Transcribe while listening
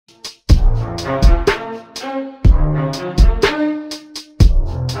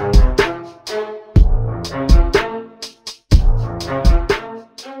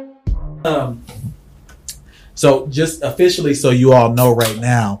So just officially, so you all know right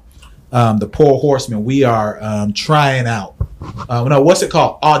now, the Poor Horsemen, we are trying out. No, what's it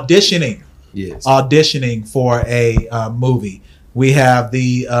called? Auditioning. Yes. Auditioning for a movie. We have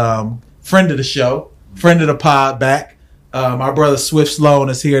the friend of the show, friend of the pod back. Our brother Swift Sloan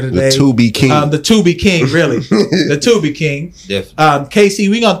is here today. The Tubi King. The Tubi King, really. The Tubi King. Definitely. Casey,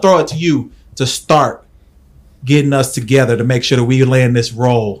 we're going to throw it to you to start getting us together to make sure that we land this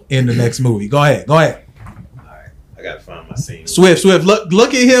role in the next movie. Go ahead. All right. I got to find my scene. Swift.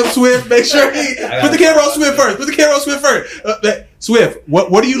 Look at him, Swift. Make sure he... Put the camera on Swift first. Swift,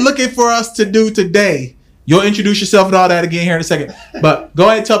 what are you looking for us to do today? You'll introduce yourself and all that again here in a second. But go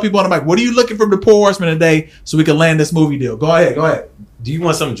ahead and tell people on the mic, what are you looking from the Poor Horsemen today so we can land this movie deal? Go ahead. Do you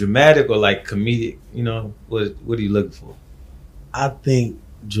want something dramatic or like comedic? You know, what are you looking for? I think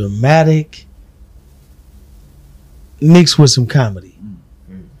dramatic mixed with some comedy.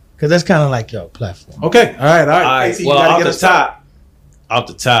 Because that's kind of like your platform. Okay. All right. Casey, well, off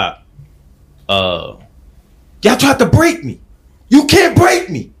the top, y'all tried to break me. You can't break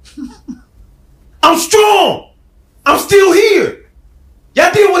me. I'm strong. I'm still here.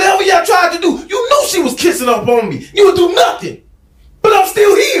 Y'all did whatever y'all tried to do. You knew she was kissing up on me. You would do nothing. But I'm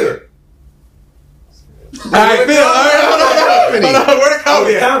still here. All right, Bill. Hold on. Where the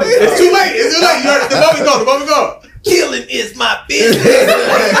comedy at? It's too late. You heard it. The moment go. Killing is my business.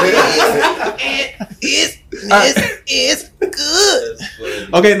 And it's good.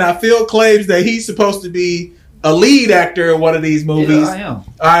 Okay, now Phil claims that he's supposed to be a lead actor in one of these movies. Yeah, I am. All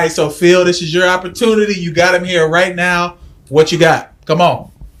right, so Phil, this is your opportunity. You got him here right now. What you got? Come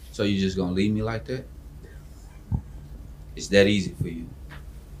on. So you just gonna leave me like that? It's that easy for you.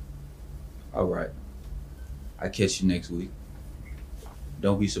 All right. I catch you next week.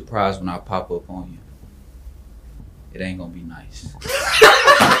 Don't be surprised when I pop up on you. It ain't gonna be nice.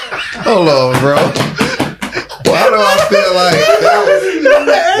 Hold on, bro. Why do I feel like That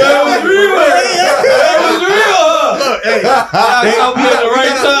was real. Look, hey, I'll be at the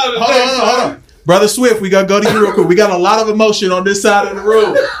right time. Hold on. Brother Swift, we gotta go to you real quick. We got a lot of emotion on this side of the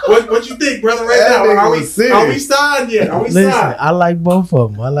room. What you think, brother? Right now, are we signed yet? Listen, I like both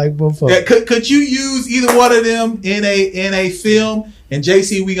of them. Yeah, could you use either one of them in a film? And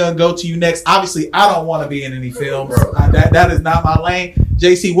JC, we gonna go to you next. Obviously, I don't want to be in any films. That is not my lane.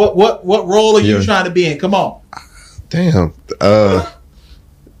 JC, what role are you trying to be in? Come on. Damn. I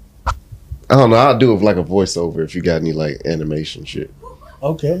don't know. I'll do it like a voiceover if you got any like animation shit.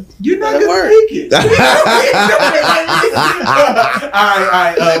 Okay. You're not gonna make it. All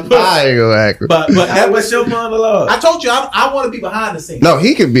right. I ain't gonna act. But what's your monologue? I told you I want to be behind the scenes. No,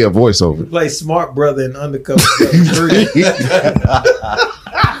 he can be a voiceover. Play smart brother in Undercover Brother 3.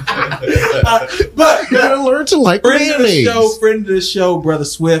 But you gotta learn to like friend of the show, Brother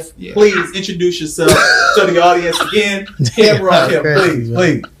Swift. Yeah. Please introduce yourself to the audience again. Camera on him, please.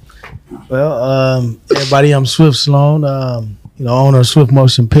 Well, everybody, I'm Swift Sloan. Owner of Swift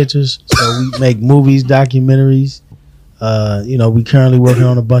Motion Pictures. So we make movies, documentaries. We currently working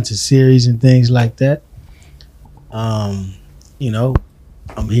on a bunch of series and things like that. I'm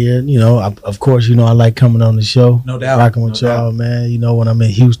here. Of course, I like coming on the show. No doubt. Rocking with y'all, man. When I'm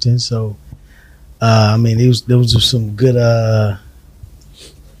in Houston. So, there was some good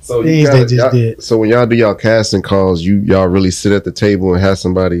things they just did. So when y'all do y'all casting calls, y'all really sit at the table and have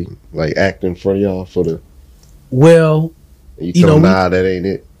somebody like act in front of y'all for the... Well... You tell them, nah, that ain't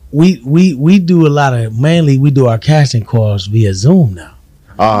it. We do a lot of, mainly we do our casting calls via Zoom now.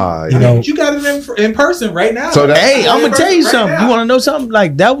 But you got it in person right now. So hey, I'm gonna tell you something. You want to know something?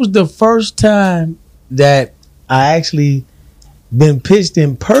 Like that was the first time that I actually been pitched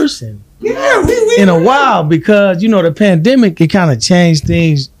in person. Yeah, in a while because the pandemic it kind of changed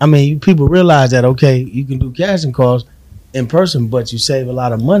things. I mean, people realize that you can do casting calls in person, but you save a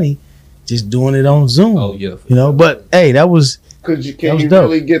lot of money. Just doing it on Zoom. Oh yeah, But hey, that was. Can you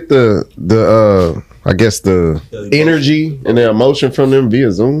really get the energy and the emotion from them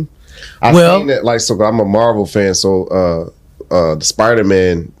via Zoom? I've seen that. So I'm a Marvel fan. So the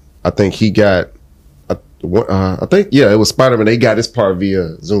Spider-Man, I think he got. it was Spider-Man. They got this part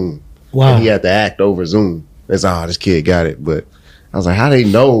via Zoom. Wow. And he had to act over Zoom. It's this kid got it. But I was like, how they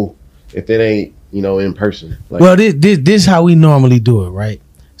know if it ain't in person? Well, this how we normally do it, right?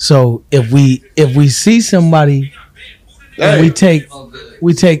 So if we see somebody and we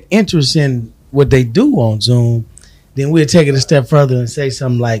take interest in what they do on Zoom, then we'll take it a step further and say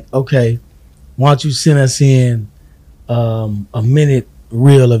something like, okay, why don't you send us in a minute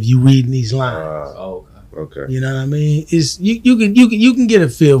reel of you reading these lines? Okay. You know what I mean? It's you can get a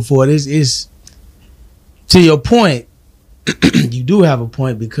feel for it. It's to your point. you do have a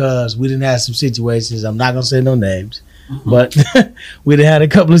point because we didn't have some situations. I'm not gonna say no names, but we done had a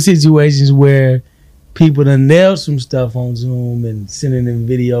couple of situations where people done nailed some stuff on Zoom and sending them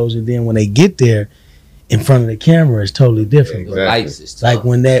videos, and then when they get there in front of the camera, it's totally different. Exactly. Lights is tough.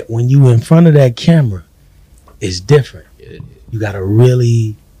 Like when you in front of that camera, it's different. Yeah, it is. You gotta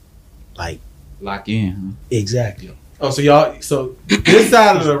really like Lock in. exactly. Oh, so this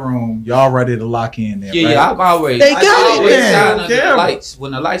side of the room, y'all ready to lock in there? Yeah, right? yeah. I've always. They I got it always there. shine under the Camera. lights.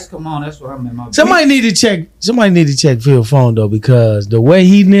 When the lights come on, that's where I'm in my. Somebody need to check Phil's phone though, because the way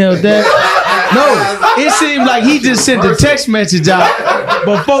he nailed that, no, it seemed like he just sent the text message out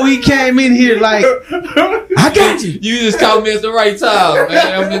before he came in here. Like, I got you. You just caught me at the right time,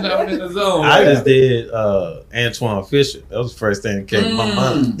 man. I'm in the zone. I just did Antoine Fisher. That was the first thing that came to my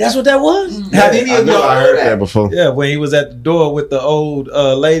mind. That's what that was. Have any of y'all I heard that before. Yeah, when he was at the door with the old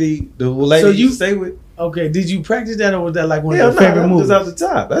lady, the lady So you you- stay with. Okay, did you practice that, or was that like one Yeah, of your favorite movies? Just off the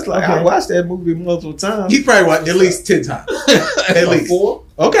top. That's like Okay. I watched that movie multiple times. He probably watched at least 10 times. At least. 4.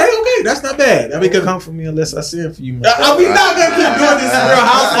 Okay, that's not bad. I mean, Don't come for me unless I send for you. we not gonna keep doing this in Real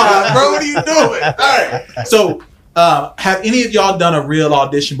Housewives, bro. What are you doing? All right. So, have any of y'all done a real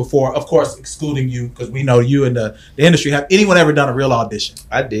audition before? Of course, excluding you, because we know you in the industry. Have anyone ever done a real audition?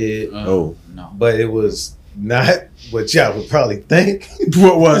 I did, No. but it was not what y'all would probably think.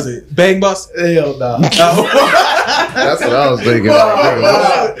 What was it? Bang Bus? Hell no. That's what I was thinking.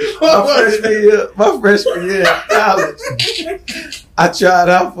 My freshman year in college, I tried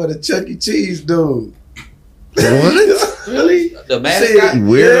out for the Chuck E. Cheese dude. What? Really? The mascot.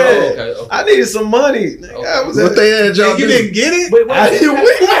 Weirdo. Yeah. Okay. I needed some money. I was What they had y'all And you do? didn't get it? I didn't win.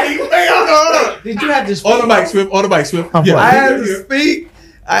 Wait, hold on. Did you have this? On the mic, Swift. On the mic, Swift. I'm Yeah. I had to speak.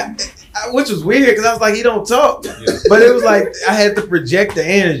 Which was weird because I was like, he don't talk. But it was like I had to project the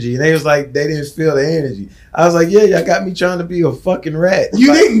energy, and they was like, they didn't feel the energy. I was like, yeah, y'all got me trying to be a fucking rat. You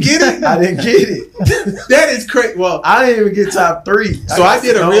Like, didn't get it? I didn't get it. That is crazy. Well, I didn't even get top 3. So I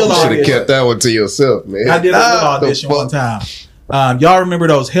did a real You should have audition. kept that one to yourself, man. I did a real Nah, audition the one time. Y'all remember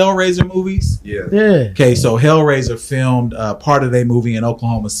those Hellraiser movies? Yeah. Yeah. Okay, so Hellraiser filmed part of their movie in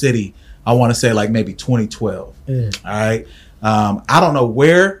Oklahoma City. I want to say like maybe 2012. Yeah. All right. I don't know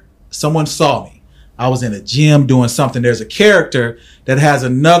where someone saw me. I was in a gym doing something. There's a character that has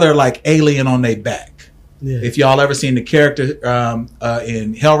another like alien on their back. Yeah. If y'all ever seen the character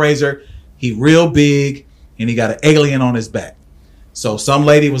in Hellraiser, he real big and he got an alien on his back. So some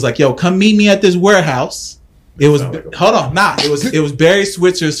lady was like, "Yo, come meet me at this warehouse." It was it was Barry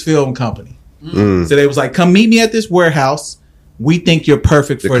Switzer's film company. Mm. So they was like, "Come meet me at this warehouse. We think you're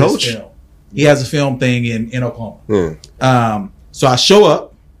perfect The for coach? this film." He has a film thing in Oklahoma. Mm. So I show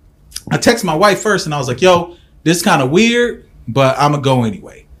up. I text my wife first, and I was like, "Yo, this is kind of weird, but I'm gonna go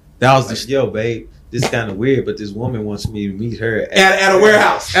anyway." That was Like, yo, babe, this is kind of weird, but this woman wants me to meet her at a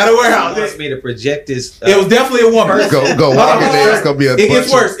warehouse. At a warehouse. Wants me to project this. It was definitely a woman. Go walk in there. It's gonna be a It gets bunch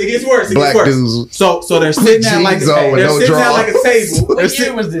of worse. It gets worse. It black gets worse. dudes. So they're sitting at like Jeans on with they're no sitting at draw. like a table. They're What year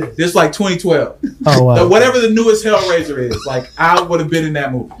sitting, was this? this like 2012. Oh wow. Whatever the newest Hellraiser is, like I would have been in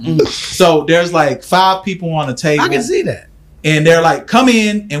that movie. So there's like 5 people on the table. I can see that. And they're like, "Come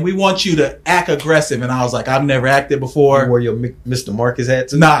in, and we want you to act aggressive." And I was like, "I've never acted You before." wore your Mr. Marcus hat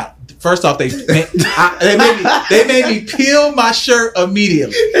too? Nah. First off, they made me peel my shirt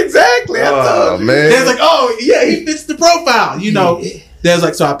immediately. Exactly. Oh They man. was like, "Oh yeah, he fits the profile," you know. There's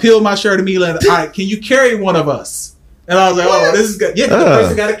like, so I peeled my shirt immediately. All right, can you carry one of us? And I was like, "Oh, this is good." Yeah, 'cause the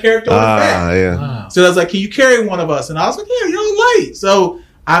person got a character on his back. Yeah. Wow. So I was like, "Can you carry one of us?" And I was like, "Yeah, you're light." So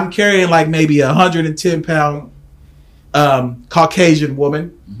I'm carrying like maybe 110-pound Caucasian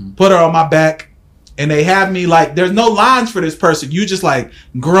woman, put her on my back, and they have me like, there's no lines for this person. You just like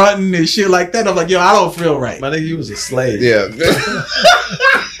grunting and shit like that. I'm like, yo, I don't feel right. My nigga, you was a slave. Yeah.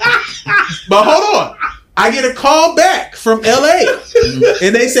 But hold on. I get a call back from LA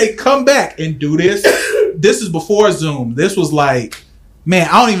and they say, "Come back and do this." This is before Zoom. This was like, man,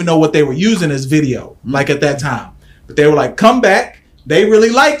 I don't even know what they were using as video, like at that time. But they were like, "Come back. They really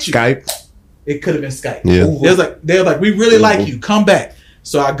liked you." Skype. It could have been Skype. Yeah. They're like, "We really like you. Come back."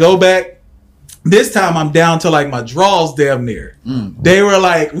 So I go back. This time I'm down to like my drawers damn near. They were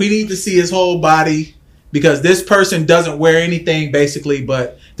like, "We need to see his whole body because this person doesn't wear anything basically,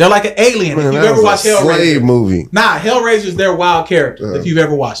 but they're like an alien." Man, if you've that ever was watched a slave Hellraiser. movie. Nah, Hellraiser's their wild character. If you've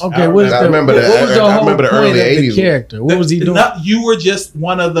ever watched it. Okay, what's I the, remember what, the- what was the I whole remember the point early of 80s. the character? What was he doing? You were just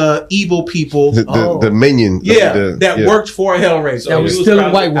one of the evil people. The minion. that worked for Hellraiser. That was you still a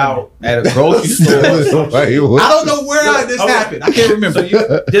probably white woman. out at a grocery store. I don't know where this happened. I can't remember.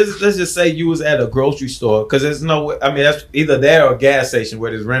 So let's just say you was at a grocery store because there's no. I mean, that's either there or a gas station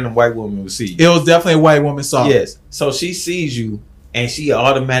where this random white woman would see you. It was definitely a white white woman saw. Yes. So she sees you and she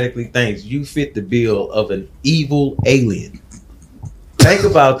automatically thinks you fit the bill of an evil alien. Think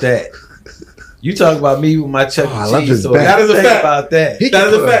about that. You talk about me with my Chuck E. Cheese. So that is a fact. About that. That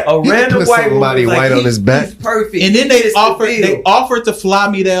is a fact. A random white woman white on his back. He's perfect. And then they offered to fly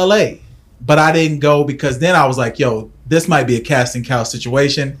me to LA, but I didn't go because then I was like, yo, this might be a casting couch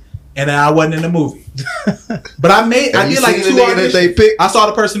situation. And then I wasn't in the movie. But I did like 2 auditions. I saw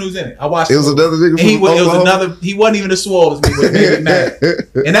the person who's in it. I watched it. It was another nigga he wasn't even as swole as me, which made me mad.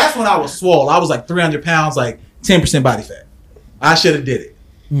 And that's when I was swole. I was like 300 pounds, like 10% body fat. I should have did it.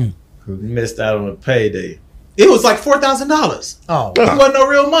 You missed out on a payday. It was like $4,000. Oh, it wasn't no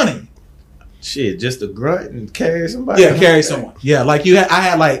real money. Shit, just a grunt and carry somebody. Yeah, carry someone. Yeah, like I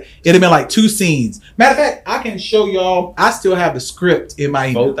had like it'd have been like 2 scenes. Matter of fact, I can show y'all. I still have the script in my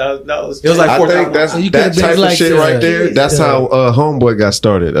email. $4,000. It was like I think that's that type of shit right there. That's how Homeboy got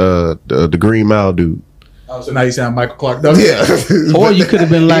started. The Green Mile dude. Oh, so now you sound Michael Clark. Yeah. Or you could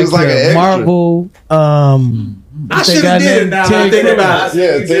have been like the Marvel. I should have did it now that I think about it.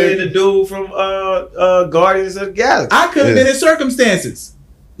 Yeah, you did the dude from Guardians of the Galaxy. I could have been in Circumstances.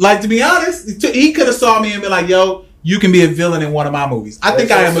 Like, to be honest, he could have saw me and been like, yo, you can be a villain in one of my movies. I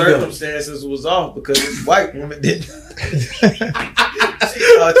think I am a villain. Circumstances was off because this white woman didn't. She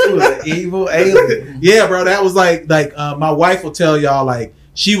thought you was an evil alien. Yeah, bro, that was like my wife will tell y'all, like,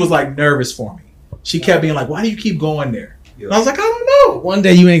 she was like nervous for me. She kept being like, why do you keep going there? And I was like, I don't know. One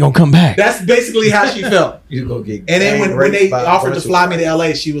day you ain't gonna come back. That's basically how she felt. You go get. And then when they offered to fly me to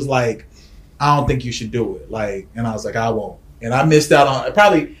LA, she was like, I don't think you should do it. Like, and I was like, I won't. And I missed out on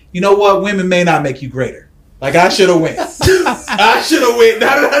probably. You know what? Women may not make you greater. Like, I should have went. I should have went.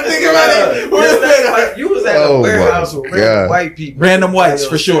 Now that I think about it, you was at a warehouse with random white people, random whites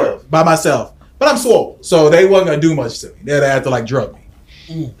for sure, by myself. But I'm swole, so they wasn't gonna do much to me. They'd have to like drug me.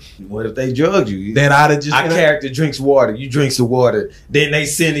 What if they drugged you? Then I'd have just. Our character drinks water. You drink some water. Then they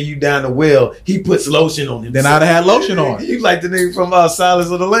sending you down the well. He puts lotion on him. Then I'd have had lotion on. You like the nigga from Silence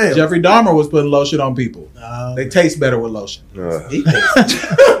of the Lambs. Jeffrey Dahmer was putting lotion on people. They taste better with lotion. He thinks,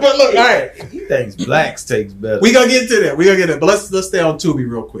 but look, all right. He thinks blacks taste better. We gonna get to that. But let's stay on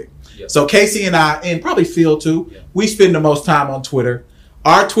Tubi real quick. Yeah. So Casey and I, and probably Phil too, we spend the most time on Twitter.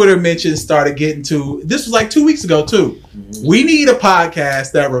 Our Twitter mentions started getting to, this was like 2 weeks ago too. Mm-hmm. We need a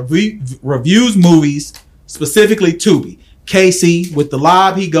podcast that reviews movies, specifically Tubi. Casey, with the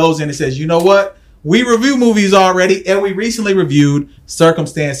lob, he goes in and says, you know what? We review movies already, and we recently reviewed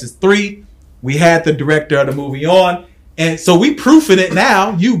Circumstances 3. We had the director of the movie on. And so we proofing it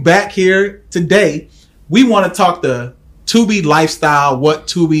now. You back here today. We want to talk the Tubi lifestyle, what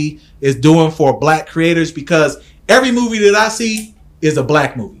Tubi is doing for black creators, because every movie that I see is a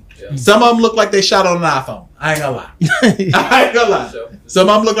black movie. Yeah. Some of them look like they shot on an iPhone. I ain't gonna lie. Some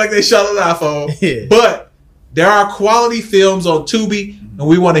of them look like they shot on an iPhone. Yeah. But there are quality films on Tubi, and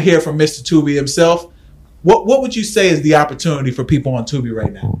we want to hear from Mr. Tubi himself. What would you say is the opportunity for people on Tubi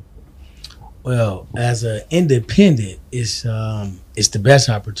right now? Well, as an independent, it's the best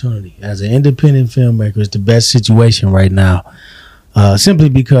opportunity. As an independent filmmaker, it's the best situation right now. Simply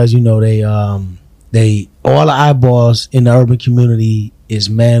because, you know, they all the eyeballs in the urban community is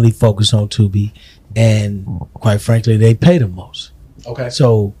mainly focused on Tubi, and quite frankly, they pay the most. Okay.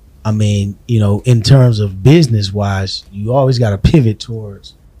 So, I mean, you know, in terms of business wise, you always got to pivot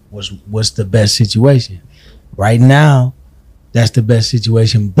towards what's the best situation. Right now, that's the best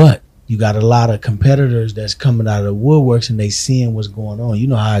situation, but you got a lot of competitors that's coming out of the woodworks and they seeing what's going on. You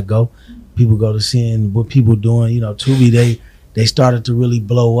know how it go. People go to seeing what people doing. You know, Tubi, they started to really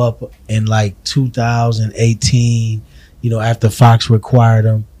blow up in like 2018, you know, after Fox acquired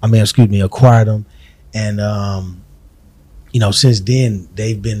them. And, you know, since then,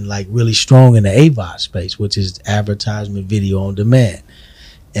 they've been like really strong in the AVOD space, which is advertisement video on demand.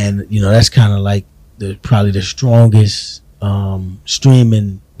 And, you know, that's kind of like probably the strongest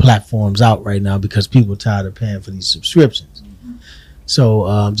streaming platforms out right now because people are tired of paying for these subscriptions. Mm-hmm.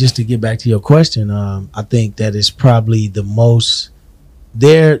 So just to get back to your question, I think that it's probably the most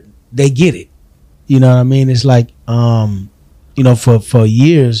they get it. You know what I mean? It's like, you know, for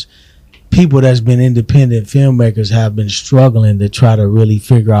years, people that's been independent filmmakers have been struggling to try to really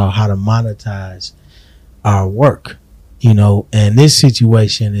figure out how to monetize our work. You know, and this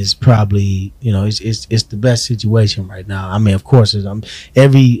situation is probably, you know, it's the best situation right now. I mean, of course,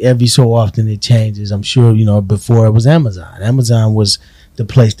 every so often it changes. I'm sure, you know, before it was Amazon. Amazon was the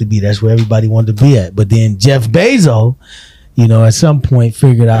place to be. That's where everybody wanted to be at. But then Jeff Bezos, you know, at some point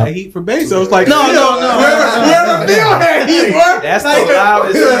figured out. Heat for Bezos, like no. Whoever Bill had heat for. That's like, the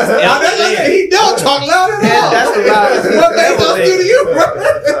loudest. He don't talk loud at all. That's the loudest. What Bezos do to you, bro?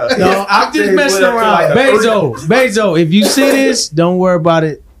 No, I'm just messing around. Bezo, if you see this, don't worry about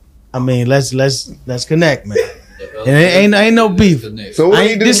it. I mean, let's connect, man. And ain't no beef. So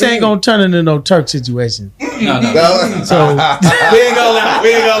this ain't gonna turn into no Turk situation. No. So We ain't gonna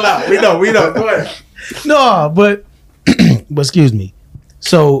lie. We know. Go ahead. no, but excuse me.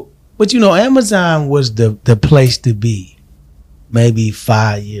 So, but Amazon was the place to be maybe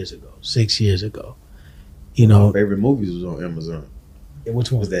 5 years ago, 6 years ago. My favorite movies was on Amazon.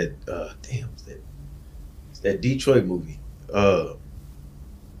 Which one Was that? It's that Detroit movie.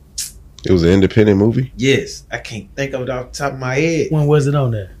 It was an independent movie. Yes, I can't think of it off the top of my head. When was it on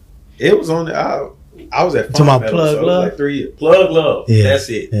there? It was on the. I was at To my Farm Meadows, Plug so it was Love? like 3 years. Plug Love. Yeah, That's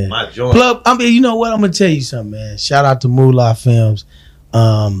it. yeah. My joint. Plug. I mean, you know what? I'm gonna tell you something, man. Shout out to Moolah Films.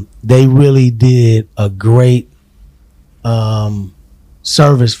 They really did a great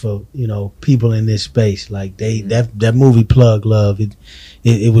service for people in this space. Like that movie Plug Love.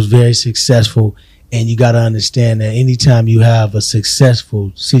 It was very successful, and you got to understand that anytime you have a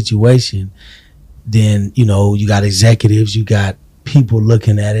successful situation, then you got executives, you got people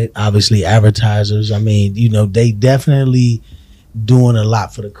looking at it, obviously advertisers. I mean, they definitely doing a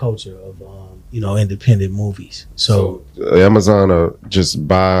lot for the culture of independent movies. So Amazon just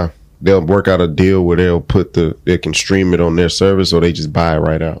buy. They'll work out a deal where they can stream it on their service, or they just buy it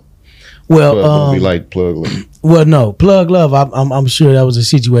right out. well, Be like Plug Love. well, no, Plug Love. I'm sure that was a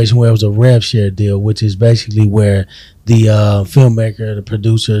situation where it was a rev share deal, which is basically where the filmmaker, the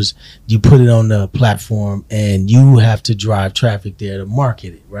producers, you put it on the platform and you have to drive traffic there to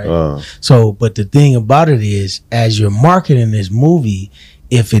market it, right? So, but the thing about it is, as you're marketing this movie,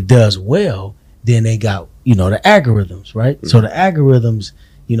 if it does well, then they got the algorithms, right? Mm-hmm. So the algorithms,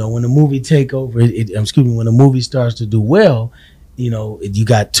 when the movie take over, when the movie starts to do well, you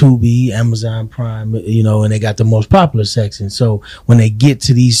got Tubi, Amazon Prime, and they got the most popular section. So when they get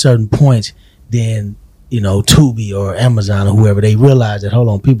to these certain points, then Tubi or Amazon or whoever, they realize that, hold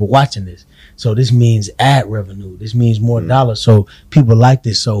on, people watching this. So this means ad revenue. This means more dollars. So people like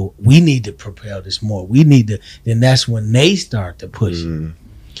this. So we need to propel this more. Then that's when they start to push. And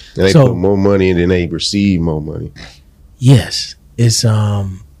they put more money in, and they receive more money. Yes. It's,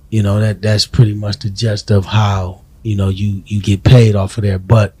 that's pretty much the gist of how, you get paid off of there.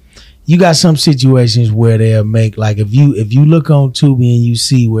 But you got some situations where they'll make, like, if you look on Tubi and you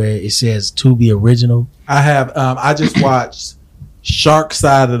see where it says Tubi Original. I have I just watched Shark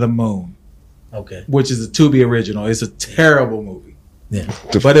Side of the Moon. Okay. Which is a Tubi original. It's a terrible movie. Yeah.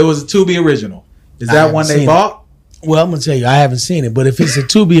 But it was a Tubi original. Is that one they bought? Well, I'm gonna tell you, I haven't seen it, but if it's a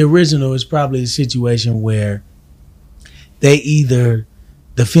Tubi original, it's probably a situation where they either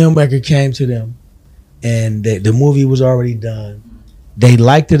the filmmaker came to them and the movie was already done. They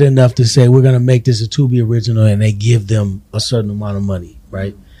liked it enough to say, we're going to make this a Tubi original, and they give them a certain amount of money,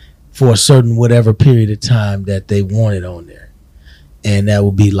 right? For a certain whatever period of time that they want it on there. And that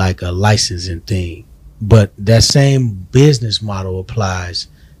would be like a licensing thing. But that same business model applies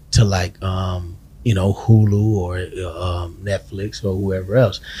to like, Hulu or Netflix or whoever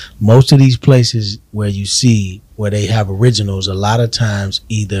else. Most of these places where you see where they have originals, a lot of times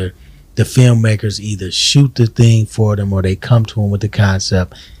either the filmmakers either shoot the thing for them or they come to them with the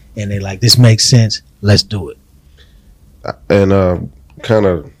concept and they like, this makes sense, let's do it. And kind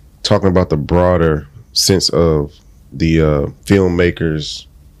of talking about the broader sense of the filmmakers,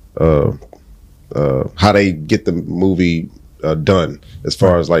 how they get the movie done, as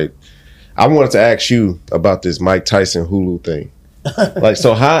far as like, I wanted to ask you about this Mike Tyson Hulu thing. Like,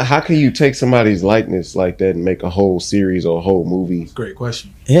 so how can you take somebody's likeness like that and make a whole series or a whole movie? Great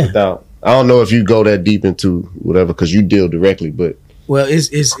question. Yeah. Without, I don't know if you go that deep into whatever because you deal directly, but well,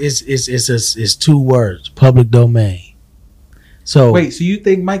 it's 2 words: public domain. So wait, so you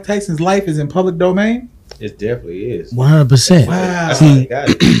think Mike Tyson's life is in public domain? It definitely is. 100%. Wow. See,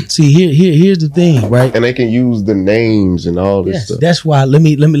 here's the thing, right? And they can use the names and all this stuff. That's why. Let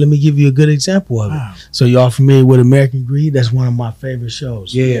me give you a good example of it. So y'all familiar with American Greed? That's one of my favorite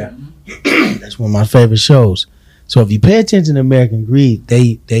shows. Yeah, that's one of my favorite shows. So if you pay attention to American Greed,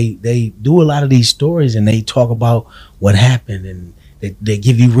 they do a lot of these stories and they talk about what happened and they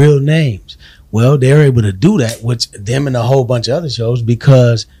give you real names. Well, they're able to do that, which them and a whole bunch of other shows,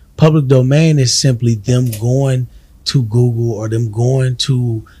 because public domain is simply them going to Google or them going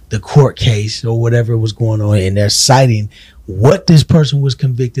to the court case or whatever was going on, and they're citing what this person was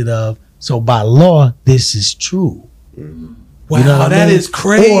convicted of. So by law, this is true. Mm-hmm. Wow, that is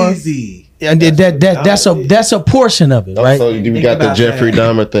crazy. And that's a portion of it, right? So we got the Jeffrey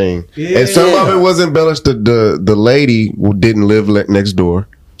Dahmer thing, and some of it was embellished. The lady who didn't live next door.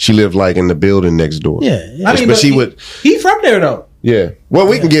 She lived like in the building next door. Yeah. I mean, but he from there though. Yeah. Well,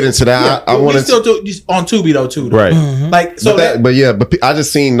 we can get into that. I want to still do on Tubi though too. Right. Like so but I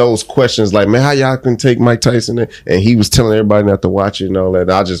just seen those questions like, man, how y'all can take Mike Tyson and he was telling everybody not to watch it and all that.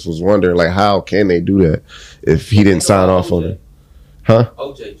 And I just was wondering like, how can they do that if he didn't sign off on it? Huh?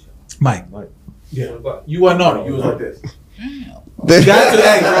 OJ. Mike. Yeah. You wasn't on it. You was like this. You got to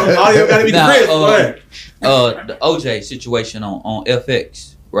act, bro. Audio got to be the Chris. Go ahead. The OJ situation on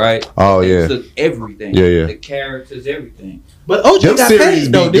FX, right? Oh, They yeah. took everything. Yeah. The characters, everything. But OJ Them got series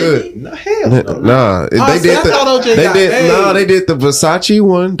paid though, be didn't good. he? No, hell no. Nah, I thought OJ got paid. They did the Versace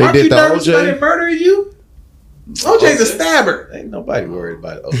one. They Aren't did you the nervous about him OJ. murdering you? OJ's a stabber. Ain't nobody worried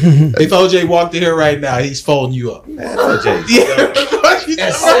about it. If OJ walked in here right now, he's folding you up. Man, OJ. Yeah.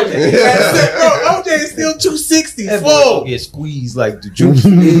 Bro, OJ is still 260. That Whoa. boy get squeezed like the juice.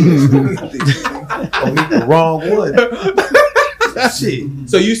 Gonna eat the wrong one. Shit.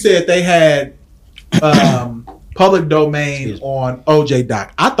 So you said they had public domain on OJ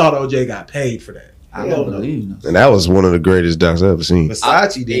doc. I thought OJ got paid for that. I don't believe no. And that was one of the greatest docs I've ever seen.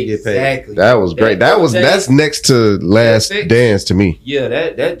 Versace didn't get paid. Exactly. That was great. That's next to Last FX. Dance to me. Yeah,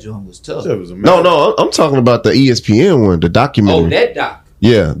 that joint was tough. That was amazing. No, I'm talking about the ESPN one, the documentary. Oh, that doc.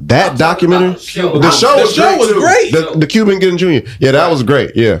 Yeah, that I'm talking documentary. about the show. The show was great. The Cuban Gooding Jr. Yeah, that was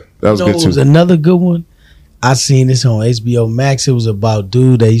great. Yeah, that was You know, good it was too. another good one. I seen this on HBO Max. It was about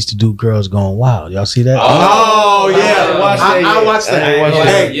dude that used to do Girls Gone Wild. Y'all see that? Oh, yeah. I watched that. I watched that. I watched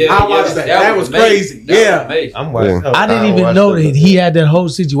Hey, Yeah, I watched that. That was amazing. crazy. That was Yeah. amazing. I'm watching. Yeah. I didn't even know that he had that whole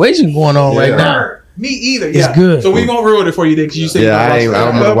situation going on right now. Me either. It's Yeah. good. So we won't ruin it for you, then, because you said Yeah, you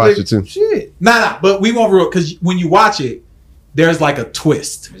I'm gonna watch it too. Shit. Nah, but we won't ruin it because when you watch it, there's like a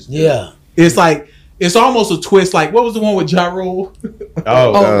twist. Yeah. It's like it's almost a twist. Like what was the one with Ja Rule?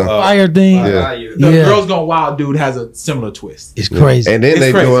 Oh, fire thing. Yeah. The Yeah. Girls Gone Wild dude has a similar twist. It's crazy. And then It's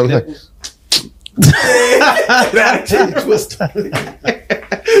they crazy. doing like,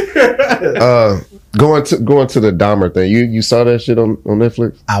 going to the Dahmer thing. You saw that shit on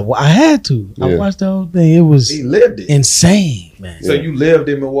Netflix? I had to. I Yeah. watched the whole thing. It was He lived it. insane, man. So you lived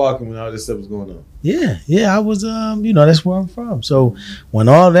in Milwaukee when all this stuff was going on. Yeah. I was, that's where I'm from. So when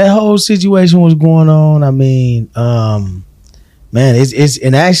all that whole situation was going on, I mean, man, it's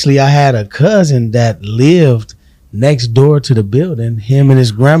and actually I had a cousin that lived next door to the building. Him and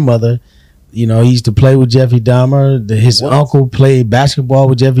his grandmother. You know, he used to play with Jeffrey Dahmer. His uncle played basketball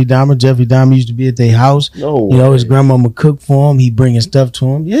with Jeffrey Dahmer. Jeffrey Dahmer used to be at their house. No, You know, his grandmama cooked for him. He bringing stuff to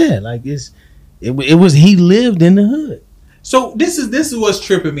him. Yeah, like it was. He lived in the hood. So this is what's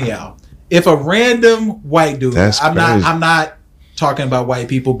tripping me out. If a random white dude, That's I'm crazy. not talking about white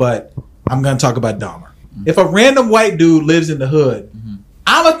people, but I'm gonna talk about Dahmer. If a random white dude lives in the hood,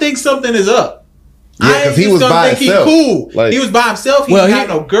 I'ma think something is up. Yeah, 'cause he was by himself. He cool. Like- He was by himself. He Well, didn't have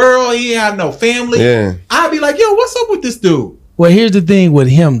no girl. He didn't have no family. Yeah. I'd be like, yo, what's up with this dude? Well, here's the thing with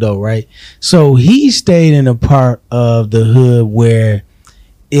him though, right? So he stayed in a part of the hood where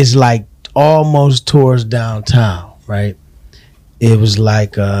it's like almost towards downtown, right? It was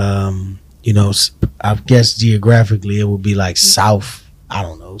like, I guess geographically it would be like south. I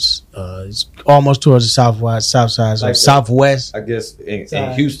don't know. It's almost towards the south side, so Like southwest. I guess in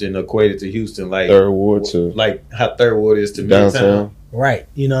Houston, equated to Houston, like Third Ward to like how Third Ward is to downtown. Midtown. Right.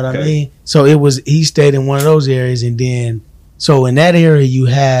 You know what I Okay. mean? So he stayed in one of those areas, and then, so in that area, you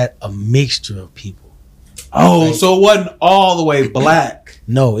had a mixture of people. Oh, so it wasn't all the way black.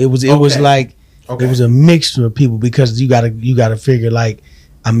 No, it was Okay. like, Okay. it was a mixture of people because you gotta figure like,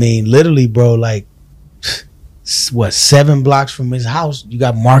 I mean, literally, bro, like, what, 7 blocks from his house, you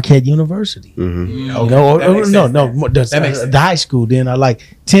got Marquette University. Mhm. You know, the makes sense. high school. Then I like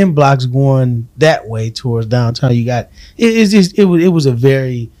 10 blocks going that way towards downtown. You got it was a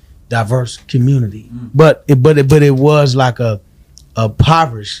very diverse community, but it was like a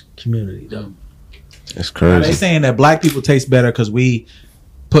impoverished community though. That's Now, they crazy. saying that black people taste better because we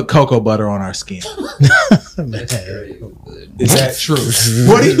put cocoa butter on our skin. Is that true?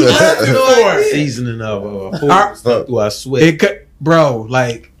 What are you laughing for? Seasoning of food Our- stuff through our sweat. Bro,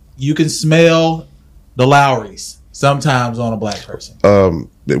 like you can smell the Lowrys sometimes on a black person.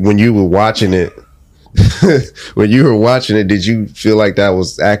 When you were watching it, did you feel like that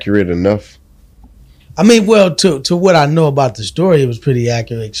was accurate enough? I mean, well, to what I know about the story, it was pretty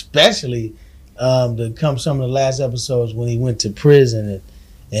accurate, especially to come some of the last episodes when he went to prison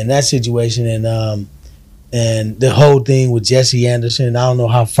and that situation and the whole thing with Jesse Anderson. I don't know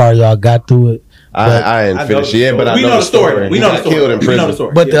how far y'all got through it. I didn't finish it yet, but I We know the story. We He know the got story. killed in We know the prison.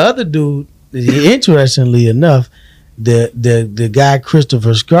 story. But Yeah. the other dude, interestingly enough, the guy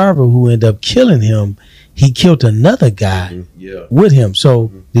Christopher Scarver who ended up killing him, he killed another guy Yeah. with him.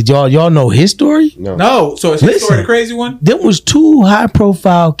 So did y'all know his story? No. So is his story the crazy one? There was 2 high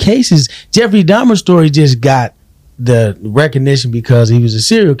profile cases. Jeffrey Dahmer's story just got the recognition because he was a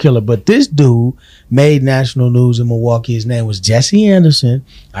serial killer, but this dude made national news in Milwaukee. His name was Jesse Anderson.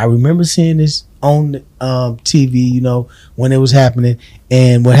 I remember seeing this on TV, when it was happening.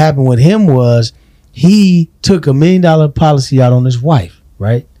 And what happened with him was he took $1 million policy out on his wife,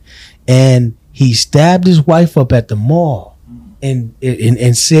 right? And he stabbed his wife up at the mall and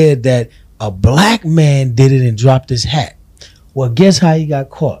said that a black man did it and dropped his hat. Well, guess how he got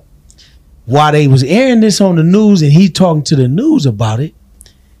caught? While they was airing this on the news and he talking to the news about it,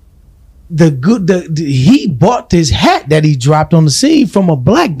 he bought this hat that he dropped on the scene from a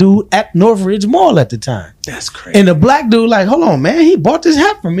black dude at Northridge Mall at the time. That's crazy. And the black dude like, hold on, man, he bought this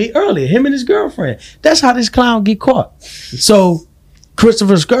hat from me earlier, him and his girlfriend. That's how this clown get caught. So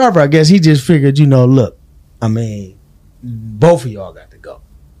Christopher Scarver, I guess he just figured, look, I mean, both of y'all got to go.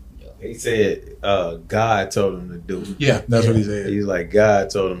 He said God told him to do it. Yeah, that's what he said. He's like,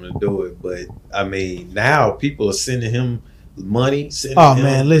 God told him to do it. But, I mean, now people are sending him money, sending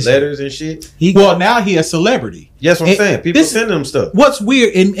him letters and shit. Now he a celebrity. That's what I'm saying. People sending him stuff. What's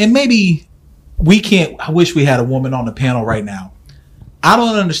weird, and maybe we can't, I wish we had a woman on the panel right now. I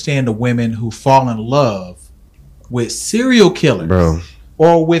don't understand the women who fall in love with serial killers. Bro.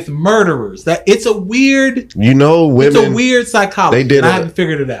 Or with murderers. That it's a weird, women. It's a weird psychology. I haven't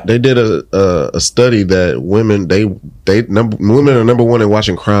figured it out. They did a study that women women are number one in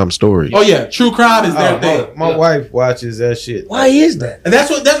watching crime stories. Oh yeah, true crime is their thing. My wife watches that shit. Why is that? And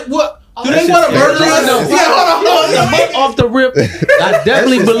that's what. Do they want to murder us? Hold on. Off the rip, I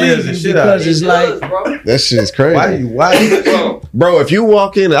definitely believe it because it's like that shit's crazy. Why? Bro, if you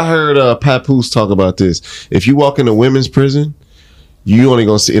walk in, I heard Papoose talk about this. If you walk in a women's prison, you only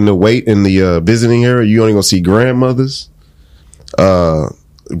gonna see in the visiting area. You only gonna see grandmothers,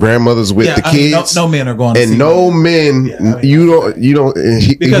 grandmothers with the kids. No men are going, and no men. You don't. He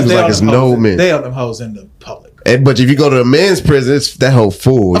was like, it's no men. They have them hoes in the public. But if you go to the men's prison, it's that whole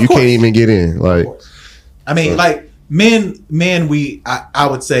full. You can't even get in. Like, I mean, like men. I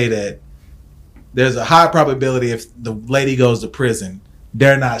would say that there's a high probability if the lady goes to prison,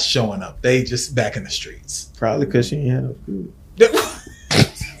 they're not showing up. They just back in the streets. Probably because she ain't had no food.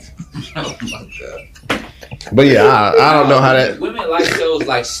 Oh my god! But yeah, I don't know how that. Women like shows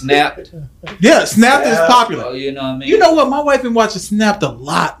like Snapped. Yeah, Snapped is popular. Oh, you know what I mean? You know what? My wife been watching Snapped a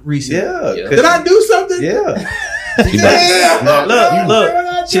lot recently. Yeah. Did I do something? Yeah.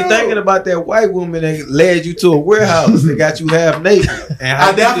 Look. She thinking about that white woman that led you to a warehouse that got you half naked,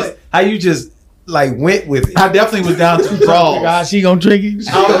 and how you just like went with it. I definitely was down to draws. God, she gonna trick you.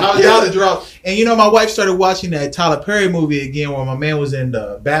 I was down to draws. And my wife started watching that Tyler Perry movie again where my man was in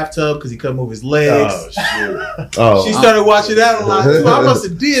the bathtub because he couldn't move his legs. Oh, shit. She started watching that a lot too. I must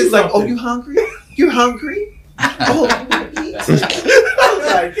have did. She's like, oh, you hungry? You hungry? Oh, I was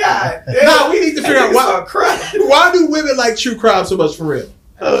like, God damn. Nah, we need to figure out why do women like true crime so much for real?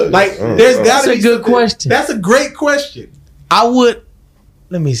 Like, there's got to be a good question. That's a great question. I would.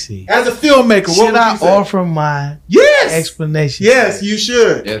 Let me see. As a filmmaker, should I offer my explanation? Yes, you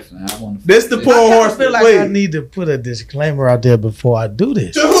should. Definitely. I want to. This the poor horse. I feel like I need to put a disclaimer out there before I do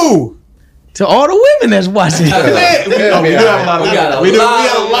this. To who? To all the women that's watching. We got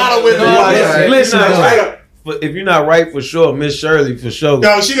a lot of women watching. Listen, but if you're not right for sure, Miss Shirley for sure.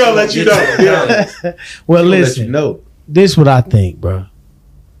 No, she gonna let you know. Yeah. Well, listen. This is what I think, bro.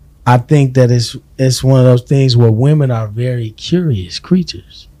 I think that it's one of those things where women are very curious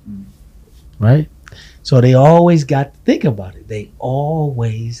creatures, right? So they always got to think about it. They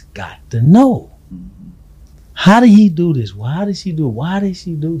always got to know. How did he do this? Why did she do it? Why did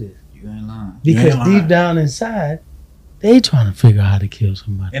she do this? You ain't lying. Because deep down inside, they trying to figure out how to kill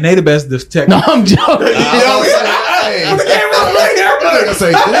somebody. And they the best detectives. No, I'm joking.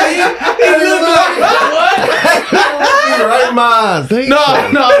 Right mind. No.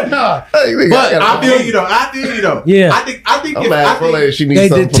 But I feel you though. Yeah. I think if she needs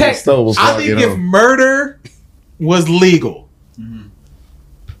something from the stove. I think if murder was legal,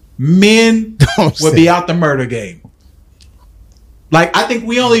 men would be out the murder game. Like, I think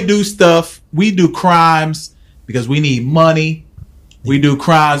we only do stuff. We do crimes because we need money. We do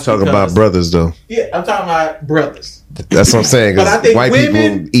crimes. Talking about brothers though. Yeah, I'm talking about brothers. That's what I'm saying. But I think white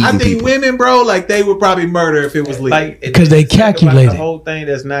women, bro, like they would probably murder if it was legal. Because they calculate the whole thing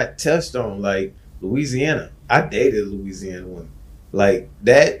that's not touched on, like Louisiana. I dated a Louisiana woman. Like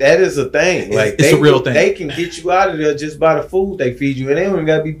that is a thing. Like it's a real thing. They can get you out of there just by the food they feed you, and they don't even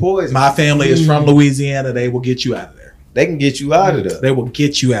gotta be poisoned. My family is from Louisiana. They will get you out of there. They can get you out of there. They will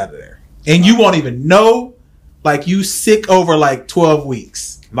get you out of there. and you won't even know. Like you sick over like 12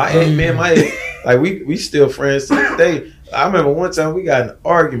 weeks. My ex, like we still friends to this day. I remember one time we got in an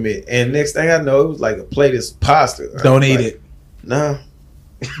argument, and next thing I know, it was like a plate of pasta. Don't eat it. Nah.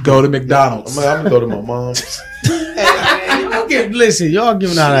 Go to McDonald's. I'm gonna go to my mom's. Listen, y'all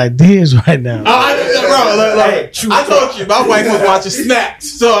giving out ideas right now. I told you my wife was watching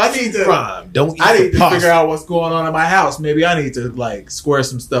Snaps, so I need to. Don't eat I need to pasta. figure out what's going on in my house. Maybe I need to like square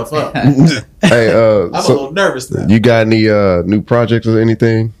some stuff up. Hey, I'm a little nervous now. You got any new projects or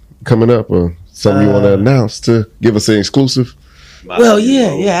anything coming up, or something you want to announce to give us an exclusive? Well,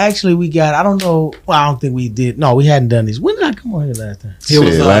 yeah. Actually, we got. I don't know. Well, I don't think we did. No, we hadn't done these. When did I come on here last time? It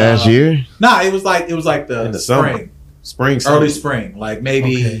was last year. Nah, it was like the spring, early spring, like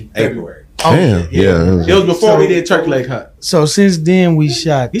maybe February. Damn, yeah. It was before we did Turkey Leg Hut. So since then, we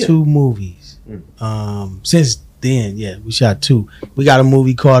shot 2 movies. Since then, we shot 2. We got a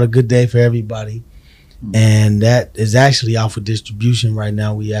movie called A Good Day for Everybody, and that is actually out for distribution right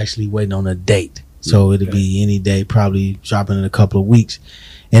now. We actually waiting on a date. So it'll be any day, probably dropping in a couple of weeks.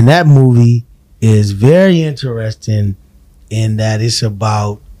 And that movie is very interesting in that it's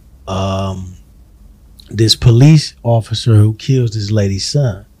about this police officer who kills this lady's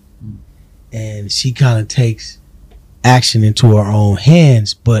son. And she kind of takes action into her own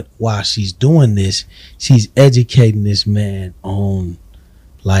hands. But while she's doing this, she's educating this man on,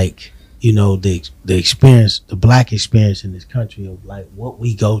 like, you know, the experience, the black experience in this country of like what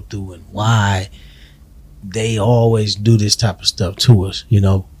we go through and why they always do this type of stuff to us, you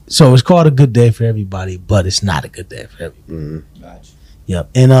know. So it's called A Good Day for Everybody, but it's not a good day for everybody. Gotcha. Yep.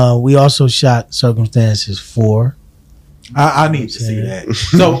 And we also shot Circumstances 4. I need to see that.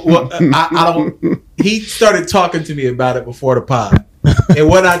 So I don't. He started talking to me about it before the pod, and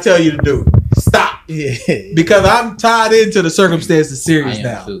what I tell you to do, stop. Because I'm tied into the Circumstances series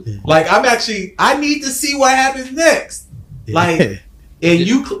now. Too. Like I need to see what happens next. Like, and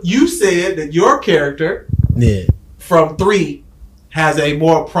you said that your character from 3 has a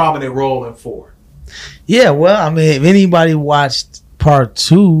more prominent role in 4. Yeah, well, I mean, if anybody watched part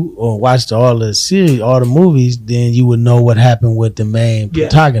 2 or watched all the series, all the movies, then you would know what happened with the main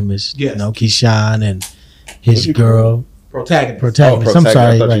protagonist. Yes. You know, Keyshawn and his girl. Protagonist. I'm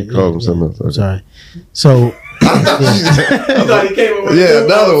sorry. I thought you called him something else. I'm sorry. So, You thought he came up with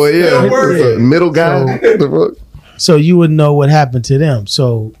another one. Yeah, middle guy. So you would know what happened to them.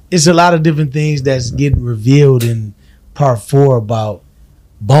 So it's a lot of different things that's getting revealed in part 4 about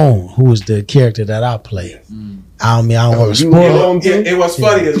Bone, who was the character that I played. I mean, I don't want to spoil it. It was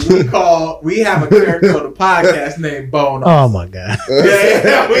funny is we have a character on the podcast named Bone. Oh my God.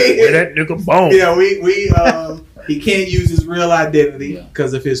 That nigga Bone. Yeah, we he can't use his real identity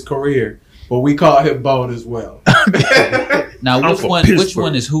because of his career, but we call him Bone as well. Now, which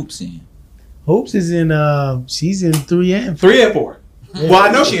one is Hoops in? Hoops is in. She's in 3 and 4. 3 and 4. Yeah. Well,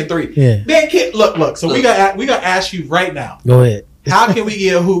 I know she in 3. Yeah. Man, kid, look. So we got ask you right now. Go ahead. How can we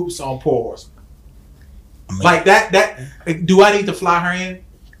get Hoops on Poor Horsemen? Like that. Do I need to fly her in?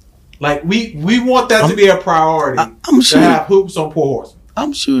 Like we want that to be a priority. I'm sure to have Hoops on Poor Horsemen.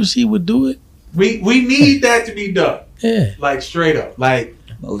 I'm sure she would do it. We need that to be done. Yeah. Like straight up. Like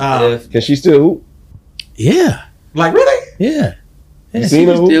can she still hoop? Yeah. Like really? Yeah. You she seen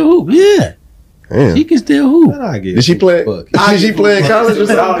her can still hoop. Yeah. Damn. She can still hoop. Did she play? Did she play in college or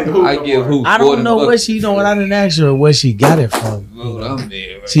something? I give Hoops. I don't know where she. You know what? I didn't ask her where she got it from.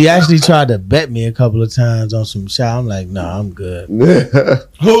 She actually tried to bet me a couple of times on some shot. I'm like, no, I'm good.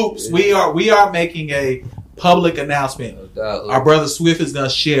 Hoops. We are making a public announcement. Our brother Swift is gonna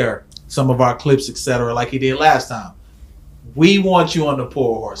share some of our clips, etc., like he did last time. We want you on the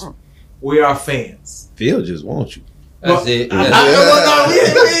Poor Horsemen. We are fans. Phil just wants you. That's it. I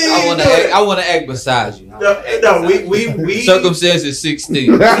want to act beside you. No, we Circumstances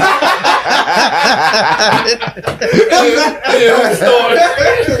 16.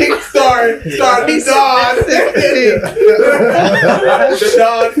 Sorry. The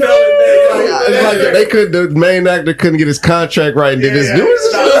Don they could. The main actor couldn't get his contract right and did this.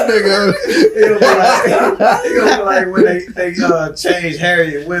 Nigga. It was like when they changed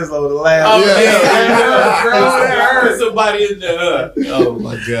Harriet Winslow the last. I heard somebody in the Oh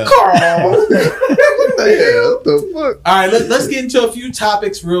my God, Carl. What the fuck? All right, let's get into a few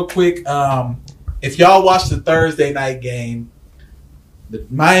topics real quick. If y'all watched the Thursday night game, the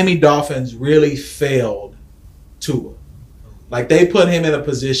Miami Dolphins really failed Tua. Like they put him in a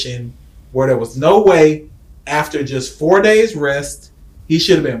position where there was no way after just 4 days rest he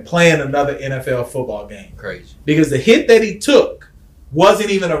should have been playing another NFL football game. Crazy. Because the hit that he took wasn't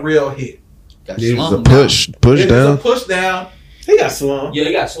even a real hit. It was a push It down. was a push down. He got slung. Yeah,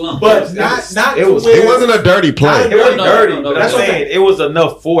 he got slumped. But not it to was- where- It wasn't a dirty play. It wasn't No, dirty, no, but no, I'm no. saying it was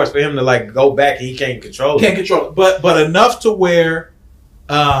enough force for him to like go back and he can't control Can't it. control it. But enough to where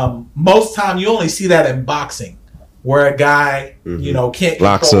most time you only see that in boxing, where a guy can't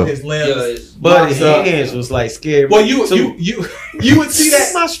Locks control up. his limbs. But his locks up. hands was like scary. Well, you would see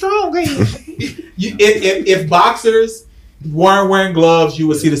that my strong hand. if boxers weren't wearing gloves, you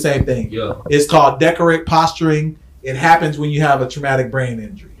would see the same thing. Yeah. It's called decorate posturing. It happens when you have a traumatic brain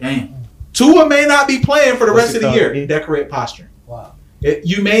injury. Damn. Tua may not be playing for the What's rest it of the called? year. Decorate posturing. Wow.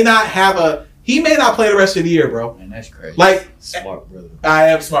 You may not have he may not play the rest of the year, bro. Man, that's crazy. Like, Smart brother. I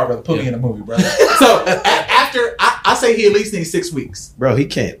am smart, brother. Put me in a movie, brother. So after, I say he at least needs 6 weeks. Bro, he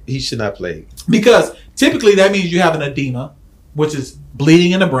can't. He should not play. Because typically that means you have an edema, which is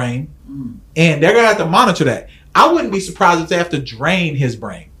bleeding in the brain. And they're going to have to monitor that. I wouldn't be surprised if they have to drain his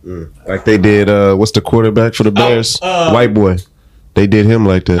brain. Like they did, what's the quarterback for the Bears? White boy. They did him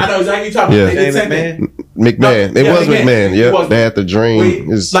like that. I know exactly what you're talking Yeah. about. They did the same thing. McMahon. No, It yeah, was McMahon. McMahon. It Yep. was They had to drain.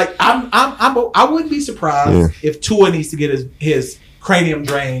 his- Like I wouldn't be surprised if Tua needs to get his cranium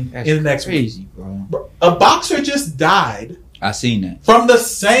drained That's in the next week. crazy, bro. A boxer just died I seen that. from the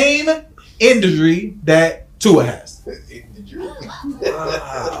same injury that Tua has.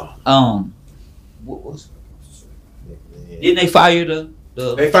 What was? Didn't they fire the?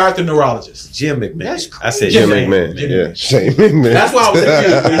 They fired the neurologist. Jim McMahon. That's I said Jim Jim McMahon. Jim Yeah. McMahon. Shane McMahon. That's why I was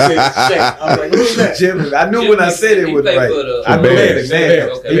confused when he said Shane. I was like, who's that? Jim. I knew Jim when I McMahon, said it he was played right. for the- I knew Bears. that.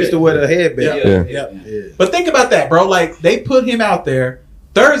 Bears. He used to wear the headband. Yeah. But think about that, bro. Like, they put him out there.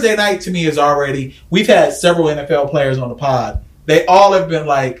 Thursday night to me is already. We've had several NFL players on the pod. They all have been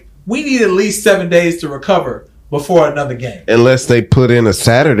like, we need at least 7 days to recover before another game. Unless they put in a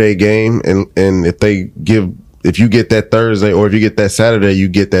Saturday game, and if you get that Thursday or if you get that Saturday, you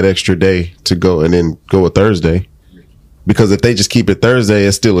get that extra day to go and then go a Thursday. Because if they just keep it Thursday,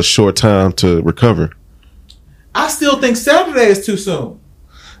 it's still a short time to recover. I still think Saturday is too soon.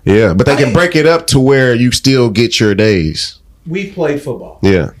 Yeah, but they can break it up to where you still get your days. We played football.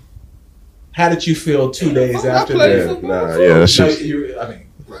 Yeah. How did you feel 2 days after played that? Nah, yeah, that's No, just. I mean,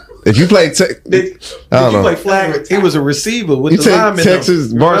 If you play, did I don't you know. play flag or He was a receiver with You the take lineman.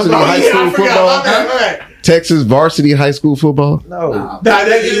 Texas varsity Oh, high yeah, school I forgot. football. My bad, my bad. Texas varsity high school football. No.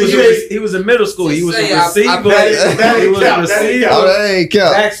 He He was in middle school. He was a Say, I- receiver. that He didn't was a count. That didn't receiver. count. Oh, that ain't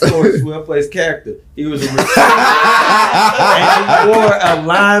count. Backstory, Will plays character. He was a receiver. And he wore a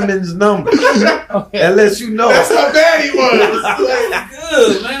lineman's number. That lets you know. That's how bad he was.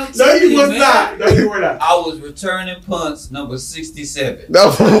 Good, man. I'm No, telling you you, was man. not. No, you were not. I was returning punts number 67.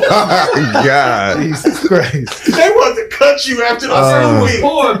 Oh my God. Jesus Christ. They wanted to cut you after the first week.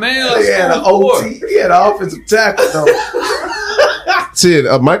 Poor man. He had an OT. He had an offensive tackle though.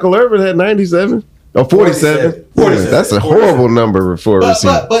 Shit, Michael Irvin had 97 or 47. 47. That's a horrible number for a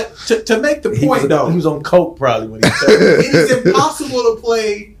receiver. But to make the point, though, He was on coke probably when he started. it is impossible to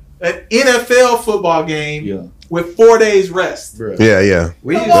play an NFL football game Yeah. with 4 days rest. Yeah.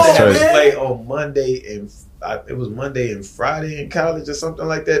 We Come used to on, have to man. play on Monday and it was Monday and Friday in college or something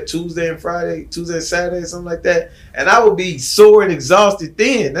like that. Tuesday and Saturday, something like that. And I would be sore and exhausted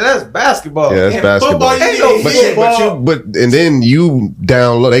then. Now that's basketball. Yeah, that's And basketball. football, Ain't no But football. and then you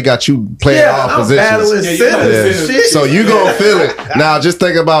down low. They got you playing all I'm positions. battling Yeah, you centers battling and centers. shit. So you gonna feel it. Now just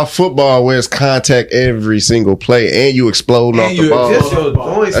think about football where it's contact every single play and you exploding And off you the ball. Just your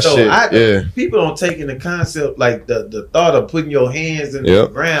joints That though. shit, yeah. People don't take in the concept like the thought of putting your hands in the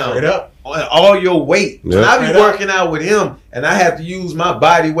Yep. ground. Straight up. All your weight. When Yep. I be Straight up. working out with him and I have to use my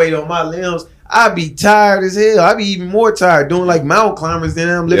body weight on my limbs, I be tired as hell. I be even more tired doing like mountain climbers than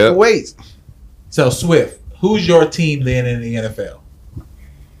I'm lifting Yep. weights. So, Swift, who's your team then in the NFL?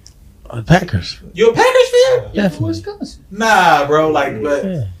 Packers. You a Packers fan? Yeah, Definitely. Wisconsin. Nah, bro. Like, but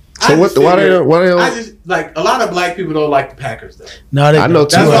Yeah. So what? Why they don't? I just like a lot of black people don't like the Packers though. No, they I know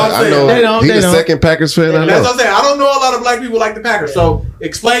too. That's what I'm I saying. know They don't- he's they the don't. second Packers fan. I That's know. what I'm saying. I don't know a lot of black people like the Packers. So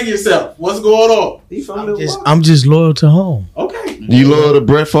explain yourself. What's going on? He from Milwaukee. I'm just loyal to home. Okay. You loyal to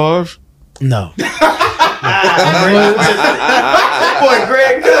Brett Favre? No. Boy,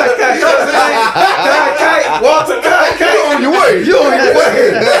 Greg, Walter, on your way. You on your way.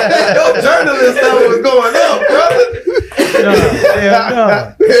 Your journalist stuff was going up, brother.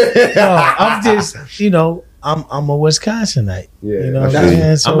 No, I'm just, I'm a Wisconsinite. Yeah, You know I what feel I'm you.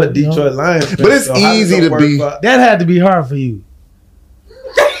 saying? So, I'm a Detroit Lions fan. But it's so how does easy it to work be- for- that had to be hard for you.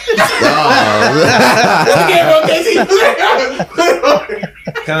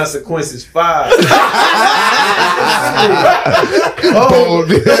 Consequences 5. Bold.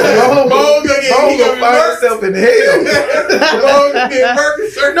 He gonna find himself in hell.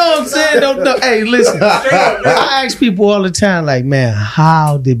 No, I'm saying no. Hey, listen. I ask people all the time, like, man,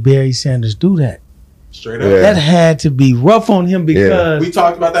 how did Barry Sanders do that? Straight up. Yeah. That had to be rough on him because We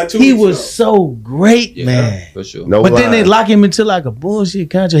talked about that too. he was so great, man. For sure. No But then they lie. lock him into like a bullshit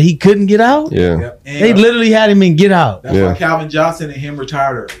contract. He couldn't get out. Yeah. Yep. And They literally had him in Get Out, that's why Calvin Johnson and him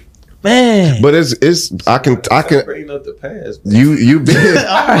retired early. man. But it's I can Bringing up the past. you being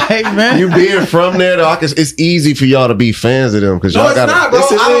All right, man. you being from there though, it's easy for y'all to be fans of them because No, y'all it's got not, bro.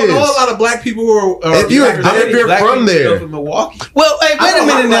 Yes, it I don't is. know a lot of black people who are. If you're Black from people there. from Milwaukee. Well, hey, I wait a don't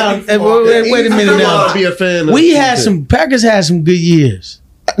minute now. like Hey, wait a minute now. To be a fan. Of We had some Packers had some good years.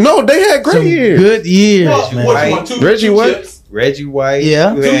 No, they had great Some years. good years, What man. you want? Reggie two White? chips? Reggie White.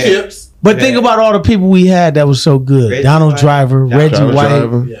 Yeah. You Two had- chips. But think about all the people we had that was so good. Reggie Donald White. Driver, Reggie Driver, White,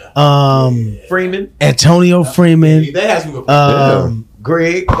 driver. Yeah. Freeman. Antonio Freeman, They had some good.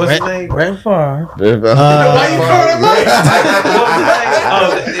 Greg. What's his name? Brett Favre. Why you calling him out?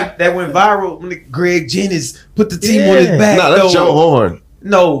 That went viral when Greg Jennings put the team on his back. No, that's Joe Horn.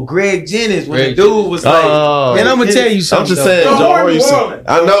 No, Greg Jennings when Greg the dude was like. Oh. And I'm gonna tell you I'm something. just saying, Joe Joe Horn, Horn. New Orleans.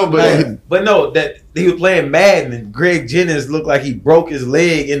 I know, but But no, that he was playing Madden and Greg Jennings looked like he broke his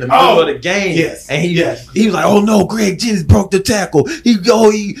leg in the middle of the game. yes, And he yes. he was like, "Oh no, Greg Jennings broke the tackle. He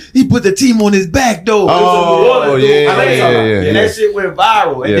put the team on his back though." It was a New Orleans dude yeah, playing. yeah. And that shit went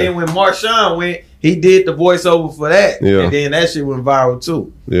viral. And Yeah. then when Marshawn went, he did the voiceover for that. Yeah. And then that shit went viral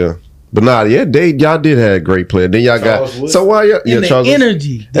too. yeah. But nah, yeah, y'all did have a great player. Then y'all Charles got Woodson. so why y'all And the Charles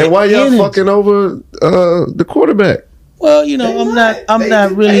energy. and why y'all energy. fucking over the quarterback? Well, you know, I'm not They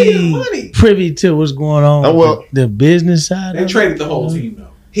really just paid him money. privy to what's going on. Oh, well- with the business side. They of traded it. the whole team though,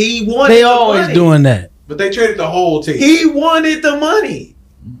 He wanted They the always money. doing that. but they traded the whole team. He wanted the money.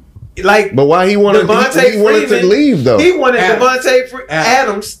 Like But why he wanted Devontae he wanted to Freeman, leave though? he wanted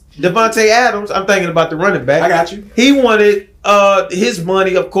Adams. Devontae Adams. I'm thinking about the running back. I got you. He wanted his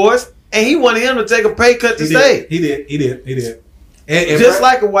money, of course, and he wanted him to take a pay cut to stay. He did. And Just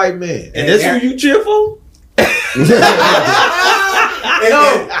like a white man. And that's who you cheer for?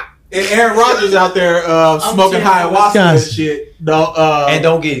 and Aaron Rodgers out there smoking ayahuasca and shit. No, And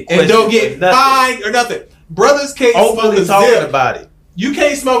don't get fined or nothing. Brothers can't smoke openly a talking zip. about it. You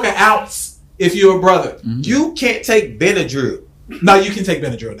can't smoke an ounce if you're a brother. You can't take Benadryl. No, you can take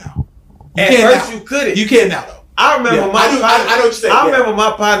Benadryl now. You At can first now. you couldn't. You can now though. I remember Yeah, my I know what you're saying, I yeah. remember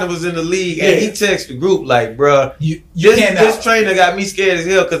my partner was in the league and he Yeah. texted the group like, bruh, You this, can now. this trainer got me scared as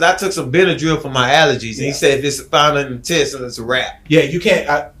hell because I took some Benadryl for my allergies. And he Yeah. said if it's found in the test, and it's a wrap. Yeah, you can't.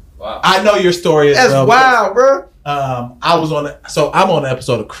 Wow. I know your story as That's well. wild, bro. I was on. I'm on the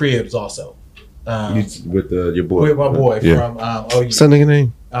episode of Cribs also. with your boy. With my boy Yeah. from OU, What's that nigga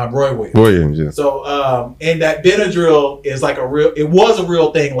name? Roy Williams. Williams, yeah. So, and that Benadryl is like it was a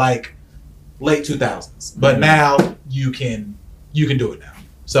real thing like late 2000s, but now you can do it now.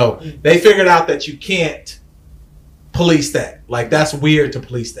 So they figured out that you can't police that. Like that's weird to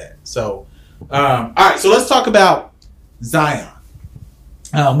police that. So, all right. So let's talk about Zion.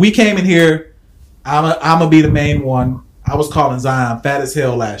 We came in here. I'm gonna be the main one. I was calling Zion fat as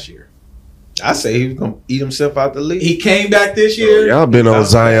hell last year. I say he was gonna eat himself out the league. He came back this year. Y'all been on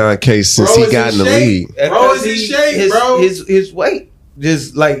Zion case since Bro he is got in the shape. league. Bro is in shape, bro. His weight,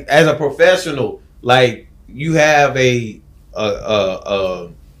 just like as a professional, like you have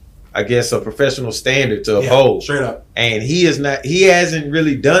I guess a professional standard to uphold. Straight up. And he hasn't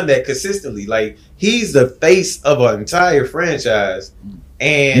really done that consistently. Like he's the face of an entire franchise.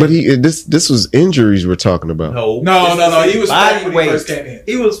 And But this was injuries we're talking about. No. He was fat when he first came in.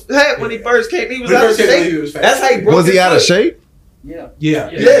 He was fat when he first came. He was When he out of first came in, shape. he was fat. That's how he broke. Was he his out of foot. shape? Yeah.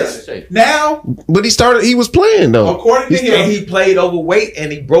 Yes. Now, But he was playing though. according to him, And he played overweight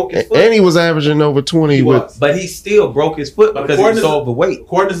and he broke his foot. And he was averaging over 20 He with was. But he still broke his foot But because he according was to- so overweight.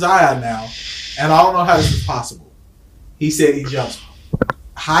 according to Zion now, and I don't know how this is possible, he said he jumps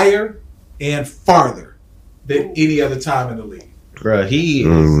higher and farther than any other time in the league. Bruh, he is.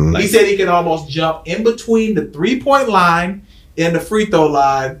 Mhm. Like, He said he can almost jump in between the 3-point line and the free throw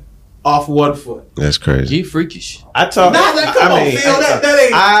line off 1 foot. That's crazy. He freakish. I talk. Nah, come on, Phil. That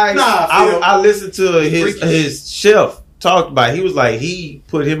ain't. Phil. I listened to Freakish. his chef talk about it. He was like he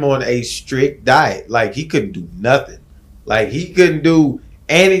put him on a strict diet. Like he couldn't do nothing. Like he couldn't do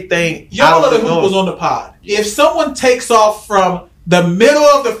anything. Y'all out know of the the hoop was norm. on the pod. If someone takes off from the middle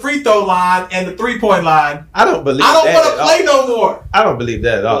of the free throw line and the 3-point line. I don't believe. I don't that want at to all. play no more. I don't believe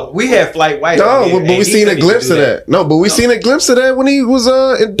that at all. We had Flight White. No, here, but and we he seen a couldn't glimpse do of that. No, but we seen a glimpse of that when he was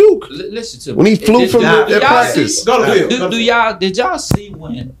in Duke. Listen to me. When he flew from Did at y'all practice. see- Go to Bill. Did y'all see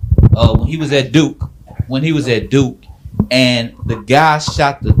when he was at Duke? When he was at Duke, and the guy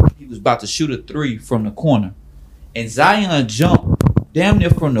he was about to shoot a 3 from the corner, and Zion jumped damn near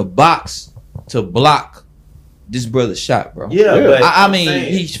from the box to block this brother's shot, bro. Yeah, but I I'm mean,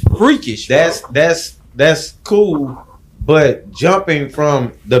 saying, he's freakish. Bro. that's cool. But jumping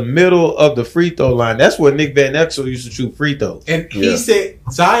from the middle of the free throw line, that's where Nick Van Exel used to shoot free throws. And he said,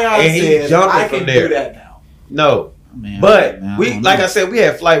 Zion And he said, jumping I can from there. do that now. No. Man, But man, we, like I said, we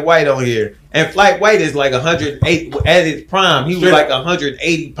had Flight White on here, and Flight White is like 108 at his prime. He was Straight like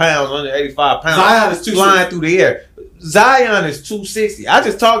 180 pounds, 185 pounds. Zion is 260. flying through the air. Zion is 260. I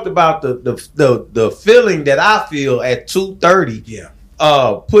just talked about the feeling that I feel at 230.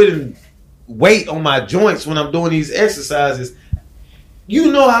 Yeah. Putting weight on my joints when I'm doing these exercises. You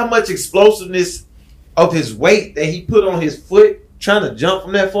know how much explosiveness of his weight that he put on his foot trying to jump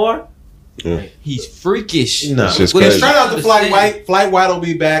from that far? he's freakish. No. It's just Well, crazy. Shout out to Flight Understand. White. Flight White will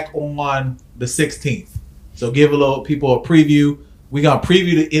be back on the 16th. So give a little people a preview. We're gonna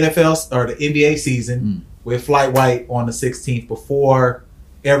preview the NFL or the NBA season with Flight White on the 16th before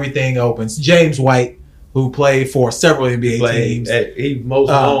everything opens. James White, who played for several NBA teams, He's most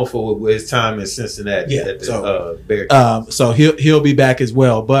known for his time in Cincinnati. Yeah, At the, so- Bearcats. so he'll be back as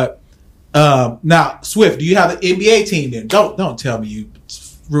well. But now, Swift, do you have the NBA team? Then don't tell me you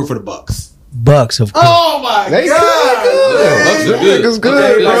root for the Bucks. Bucks, of course. Oh my They god! good. Bucks are Them good. niggas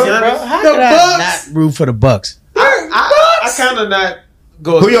good, Okay, bro. like Bro, how The could I Bucks. not root for the Bucks? I kind of not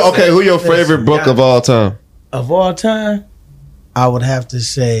go. Who your against that. who your favorite book of all time? Of all time, I would have to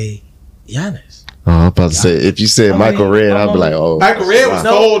say Giannis. Oh, I'm about to say if you said I Michael mean, Redd, I'd be like, oh, Michael Redd was wow.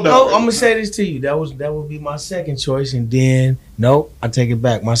 cold though. I'm gonna say this to you. That would be my second choice, and then I take it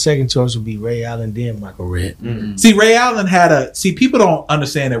back. My second choice would be Ray Allen, then Michael Redd. See, Ray Allen people don't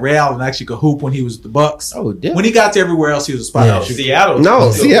understand that Ray Allen actually could hoop when he was with the Bucks. Oh, definitely. When he got to everywhere else, he was a spot out shooter. Seattle. No,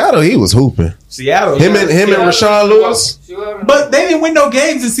 Seattle, he was hooping. Seattle. Him and Rashawn Lewis, But they didn't win no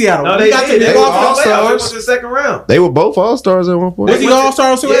games in Seattle. No, When they he got did. to They the were playoffs, all-stars. They all-stars. went to the second round. they were both all stars at one point. was he went to-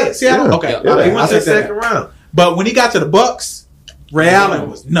 all-star in Yeah, Seattle? yeah. Okay. Yeah. Okay. He I'll went to the take that. second round. But when he got to the Bucks, Ray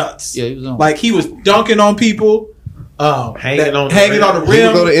Allen was nuts. Yeah, he was on. Like he was dunking on people, Hanging on the hanging rim. on the He would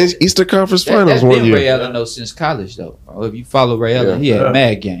rim. go to Eastern Conference That's Finals one been Ray year. Allen though since college though. If you follow Ray Allen, he Yeah. had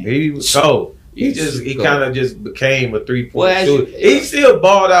mad game. He was cold. He Cold. kind of just became a 3-point Well, as shooter. you- He still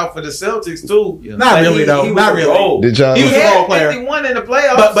balled out for the Celtics too. Yeah. Not Like, really though. he was Not a really. role. Did y'all? He was He a role had player. 51 in the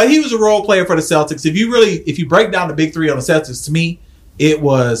playoffs. But he was a role player for the Celtics. If you break down the big three on the Celtics, to me, it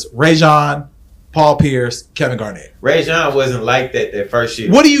was Rajon, Paul Pierce, Kevin Garnett. Ray John wasn't like that first year.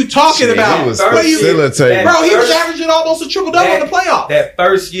 What are you talking Shit, about? he was What are you, facilitating. bro? He was First- averaging almost a triple double in the playoffs. That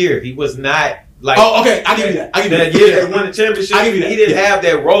first year, he was not like. Oh, okay. I give you that. I give you That that. year they won the championship, I give you that. he didn't Yeah. have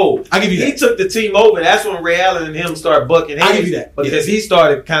that role. I give you He that. took the team over. That's when Ray Allen and him started bucking heads. I give you that. Because he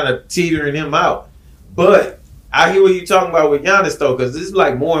started kind of teetering him out. But I hear what you're talking about with Giannis, though, because this is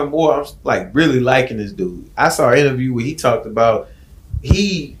like more and more, I'm like really liking this dude. I saw an interview where he talked about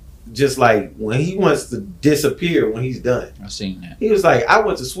he just like when he wants to disappear when he's done. I've seen that. He was like, I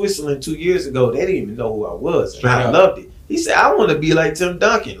went to Switzerland 2 years ago. They didn't even know who I was. And Straight I up. loved it. He said, I want to be like Tim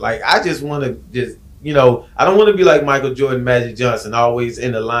Duncan. Like, I just want to just, I don't want to be like Michael Jordan, Magic Johnson, always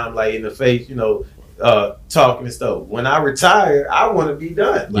in the limelight, in the face, talking and stuff. When I retire, I want to be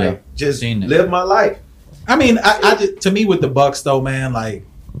done. Like, Yeah, just seen that. live my life. I mean, to me with the Bucks though, man, like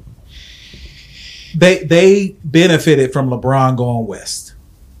they benefited from LeBron going west.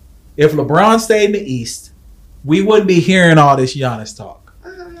 If LeBron stayed in the East, we wouldn't be hearing all this Giannis talk.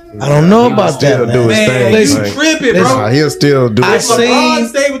 I don't know He about still that, do man. his Man, thing, you man. tripping, Listen, bro. Nah, he'll still do I If it. see- LeBron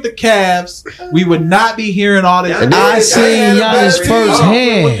stayed with the Cavs, we would not be hearing all this. Yeah, I seen Giannis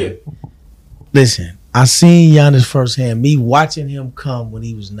firsthand. Listen, I seen Giannis firsthand. Me watching him come when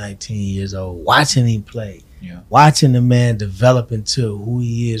he was 19 years old, watching him play, Yeah. the man develop into who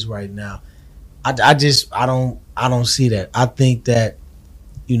he is right now. I don't see that. I think that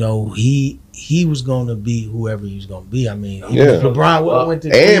he was going to be whoever he was going to be. I mean, Yeah. LeBron went to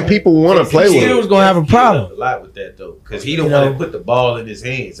And Cleveland. people want to play He with still him. was going to have a problem. A lot with that though, because he don't You want know. to put the ball in his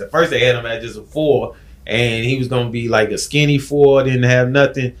hands. At first, they had him at just a 4, and he was going to be like a skinny 4, didn't have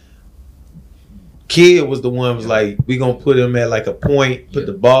nothing. Kid was the one was like, we gonna put him at like a point, put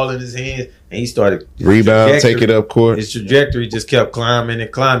the ball in his hands, and he started Rebound, take it up court. His trajectory just kept climbing and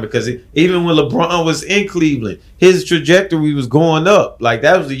climbing because even when LeBron was in Cleveland, his trajectory was going up. Like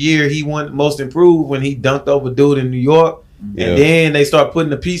that was the year he won Most Improved when he dunked over dude in New York. And then they start putting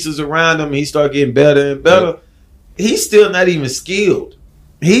the pieces around him. And he start getting better and better. He's still not even skilled.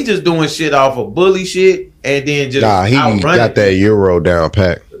 He just doing shit off of bully shit, and then just he got that Euro down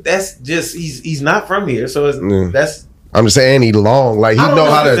pat. That's just he's not from here, so that's. I'm just saying he long, like he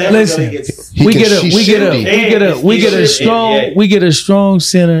know how to listen. We get a strong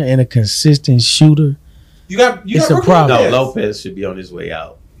center and a consistent shooter. It's a problem. No, Lopez should be on his way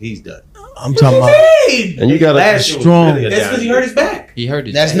out. He's done. I'm talking about, and you got a strong. That's because he hurt his back.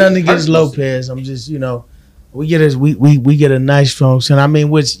 That's nothing against Lopez. I'm just we get a nice strong center. I mean,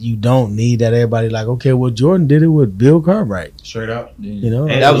 which you don't need that. Everybody like, okay, well, Jordan did it with Bill Cartwright. Straight up, and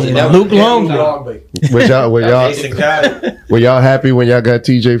that was Luke Longley. Were y'all happy when y'all got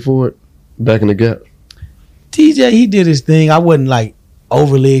TJ Ford back in the gap? TJ, he did his thing. I wasn't like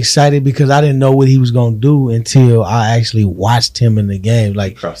overly excited because I didn't know what he was gonna do until I actually watched him in the game.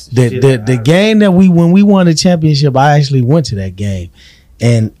 Like the game that when we won the championship, I actually went to that game,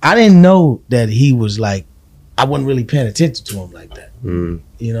 and I didn't know that he was like. I wasn't really paying attention to him like that.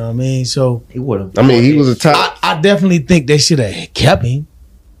 You know what I mean? So he would have. I mean, he was a top. I definitely think they should have kept him.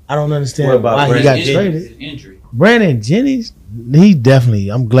 I don't understand why he got traded. Injury. Brandon Jennings, he definitely.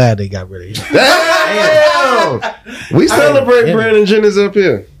 I'm glad they got rid of him. Damn! We celebrate Brandon Jennings up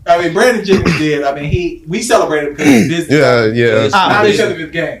here. I mean, Brandon Jennings did. I mean, we celebrated because of his business. Yeah. Not each other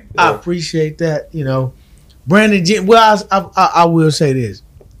his game. I appreciate that. Brandon Jennings. Well, I will say this.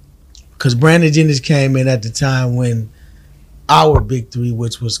 Because Brandon Jennings came in at the time when our big three,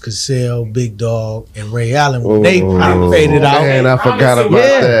 which was Cassell, Big Dog, and Ray Allen, when they faded out. Man, I forgot about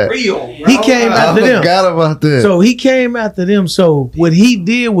that. He came after them. I forgot about that. So he came after them. So what he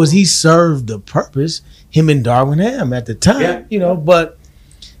did was he served the purpose, him and Darwin Ham at the time, but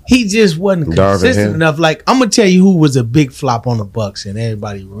he just wasn't consistent enough. Like, I'm going to tell you who was a big flop on the Bucks, and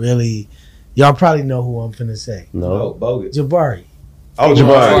everybody really, y'all probably know who I'm finna say. No. Bogut. Jabari. Oh,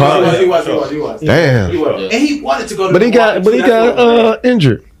 Jabari. He was. Damn. And he wanted to go to But he got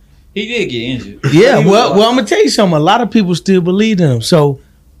injured. He did get injured. Yeah, well, I'm gonna tell you something. A lot of people still believe in him. So,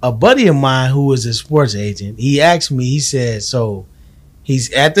 a buddy of mine who was a sports agent, he asked me. He said, "So,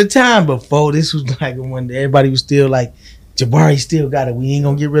 he's at the time before this was like when everybody was still like, Jabari still got it. We ain't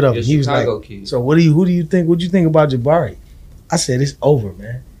gonna get rid of him." He was like, kid. "So, who do you think? What do you think about Jabari?" I said, "It's over,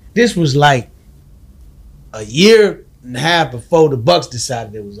 man. This was like a year and a half before the Bucks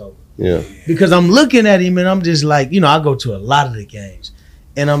decided it was over." Yeah. Because I'm looking at him and I'm just like, I go to a lot of the games.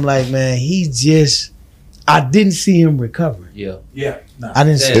 And I'm like, man, I didn't see him recovering. Yeah. No. I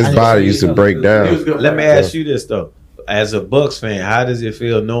didn't see his body used to break down. Let me ask you this though. As a Bucks fan, how does it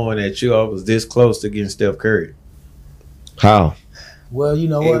feel knowing that you all was this close to getting Steph Curry? How? Well, you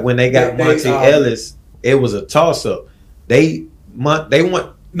know what? When they got Monte Ellis, it was a toss up. They want the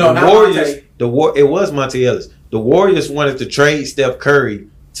Warriors. It was Monte Ellis. The Warriors wanted to trade Steph Curry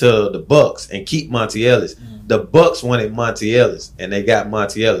to the Bucks and keep Monte Ellis. The Bucks wanted Monte Ellis, and they got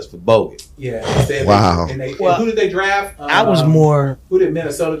Monte Ellis for Bogut. Yeah. Wow. And who did they draft? I was more. Who did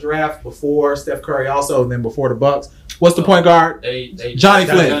Minnesota draft before Steph Curry also, and then before the Bucks? What's the point guard? Johnny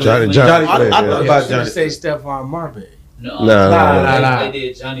Flynn. Johnny I Flynn. thought about you Johnny. say Stephon Marbury. No. They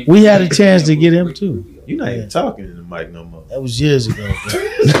did Johnny. We had a chance to get him too. You're not even talking in the mic no more. That was years ago.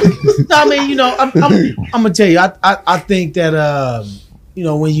 No, I mean, I'm gonna tell you. I think that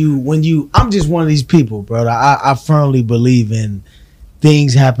when you, I'm just one of these people, brother. I firmly believe in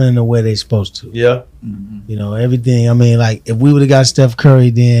things happening the way they're supposed to. Yeah. Everything. I mean, like if we would have got Steph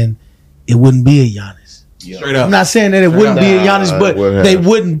Curry, then it wouldn't be a Giannis. Yeah. Straight up. I'm not saying that it wouldn't be a Giannis, but they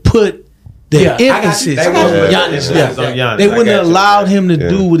wouldn't put the emphasis on Giannis. They wouldn't have allowed him to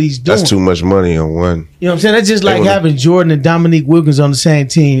do what he's doing. That's too much money on one. You know what I'm saying? That's just like having Jordan and Dominique Wilkins on the same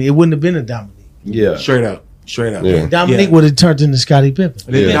team. It wouldn't have been a Dominique. Yeah. Straight up. Yeah. Dominique would have turned into Scottie Pippen.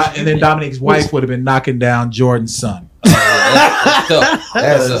 And then Dominique's wife would have been knocking down Jordan's son.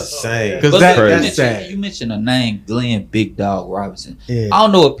 That's insane. Because that's sad. You mentioned a name, Glenn Big Dog Robinson. Yeah. I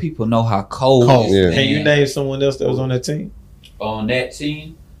don't know if people know how cold. Yeah. Can you name someone else that was on that team? On that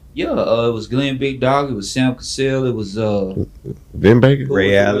team? Yeah, it was Glenn Big Dog. It was Sam Cassell. It was Vin Baker?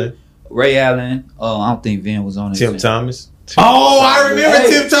 Ray Allen. I don't think Vin was on it. Tim Thomas. Oh, I remember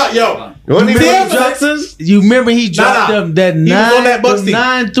Tim Thomas. Yo. You remember he dropped them that was on that Bucks team.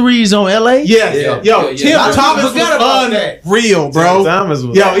 9 threes on LA? Yes. Yo, Tim Thomas was unreal, bro. Tim Thomas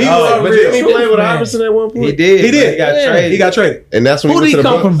was he was unreal. Didn't he play with Iverson at one point? He did. He got traded. And that's when Who did he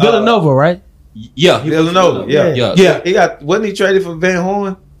come from? Villanova, right? Yeah, Villanova. Yeah. He wasn't he traded for Van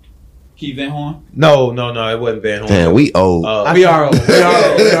Horn? Keith Van Horn? No, it wasn't Van Horn. Damn, we old. We are old.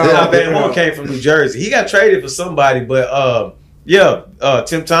 Van Horn came from New Jersey. He got traded for somebody, but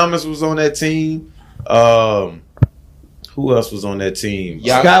Tim Thomas was on that team. Who else was on that team?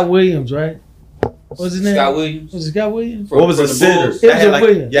 Scott Williams, right? What was his name? Scott Williams. Was it Scott Williams? What was the center? It was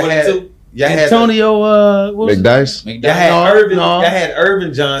Williams. Antonio. McDyess. Y'all had Irvin. Y'all had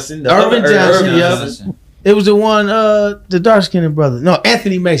Irvin Johnson. Irvin Johnson. It was the one, the dark skinned brother. No,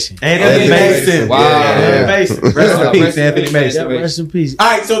 Anthony Mason. Anthony Mason. Wow. Anthony Mason. Rest in peace, Anthony Mason. Rest in peace. All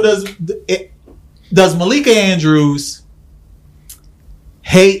right, so does Malika Andrews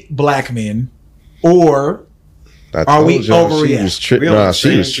hate black men, or are we overreacting?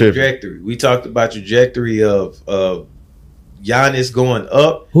 She was tripping. Trajectory. We talked about trajectory of Giannis going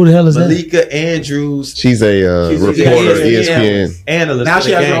up. Who the hell is Malika Andrews? She's a reporter, ESPN analyst. Now she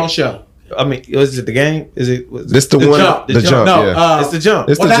has her own show. I mean, is it the game? Is it? This the one? Jump. The jump. No, Yeah. It's the jump.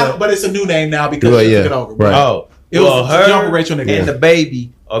 It's the jump. But it's a new name now because she took it over. Right. Oh, it was her Jump with Rachel Nichols. and the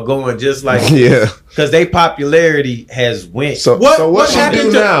baby are going just like Yeah. because their popularity has went. So what she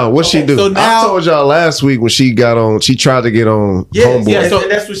do now? What she do? So now, I told y'all last week when she got on, she tried to get on Homeboy. Yeah, so and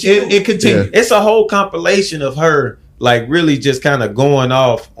that's what she it continued. It's a whole compilation of her like really just kind of going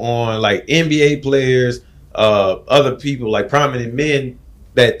off on like NBA players, other people like prominent men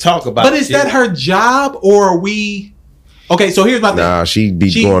that talk about. But is that her job, or are we? Okay, so here's my thing. Nah, she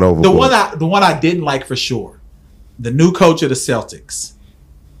be going over. The one I didn't like for sure, the new coach of the Celtics,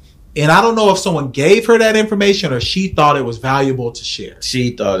 and I don't know if someone gave her that information or she thought it was valuable to share.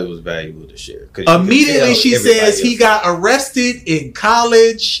 She thought it was valuable to share. Immediately, she says he got arrested in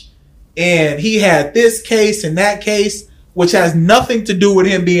college, and he had this case and that case, which has nothing to do with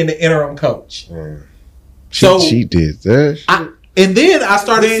him being the interim coach. She did that. And then I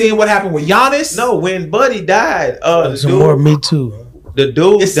started seeing what happened with Giannis. No, when Buddy died, some more Me Too. The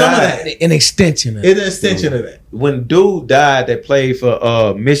dude it's died. some of that. An extension of it. It's an extension of that. When dude died that played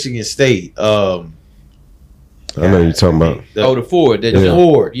for Michigan State. I know you're talking about. The Ford.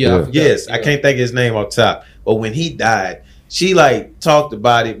 Ford. Yeah. Yes, I can't think of his name off top. But when he died, she like talked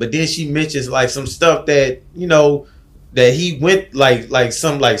about it, but then she mentions like some stuff that, you know, that he went like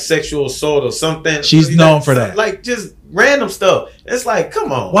some like sexual assault or something. She's known for that. Like just random stuff. It's like,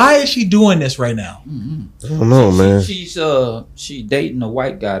 come on. Why is she doing this right now? I don't know, man. She's dating a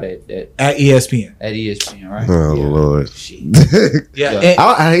white guy At ESPN. At ESPN, right? Oh Lord. Yeah.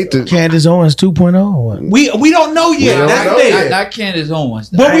 I hate to. Candace Owens 2.0 or what? We don't know yet. don't That's know the thing. yet. Not Candace Owens.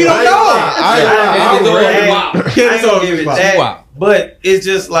 But we don't know. I Candace don't Owens give it is that. Wow. But it's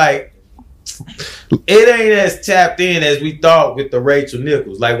just like it ain't as tapped in as we thought with the Rachel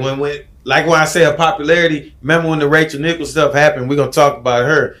Nichols. Like when I say her popularity, remember when the Rachel Nichols stuff happened, we're gonna talk about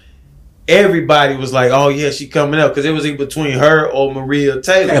her. Everybody was like, oh yeah, she coming up, because it was in between her or Maria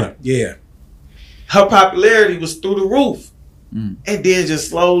Taylor. Yeah. Her popularity was through the roof. Mm. And then just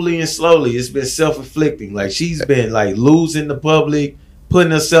slowly it's been self-inflicting. Like she's been like losing the public,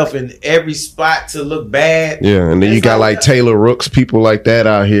 putting herself in every spot to look bad. Yeah, and then you got like Taylor Rooks, people like that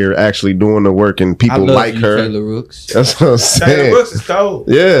out here actually doing the work, and people like her. Taylor Rooks. That's what I'm saying. Taylor Rooks is cold.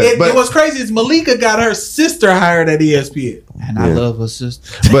 Yeah, It was crazy is Malika got her sister hired at ESPN. And I love her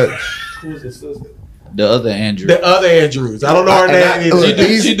sister. but Who's his sister? The other Andrew. The other Andrews. I don't know her name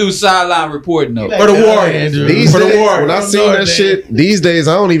either. She do sideline reporting though. For the Warriors. these For the days, Warriors. when I seen that shit, these days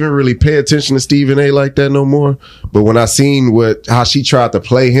I don't even really pay attention to Stephen A. like that no more. But when I seen how she tried to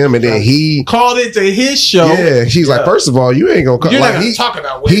play him, and then he called into his show. yeah, she's like, first of all, you ain't gonna come. You're Like not gonna he talk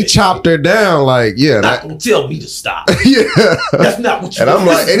about women. he chopped her down, like Not gonna tell me to stop. yeah. That's not what you And I'm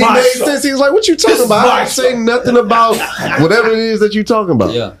want. like, This and is he my made show. sense. He was like, "What you This talking is about? I my ain't saying show." nothing about whatever it is that you talking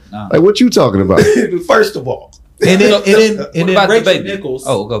about. Yeah. Nah. Like, what you talking about?" First of all, And then What about the Rachel baby? Nichols.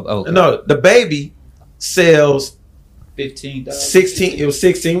 Oh. no, the baby sells 15,000. 16. It was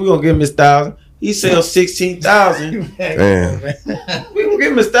 16. We're gonna give him his 1,000. He sells 16,000. Damn. We gonna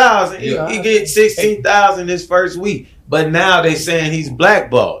give him his 1,000. Yeah. He get 16,000 his first week. But now they saying he's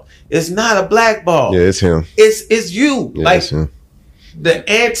blackballed. It's not a blackball. Yeah, it's him. It's you. Yeah, like it's him. the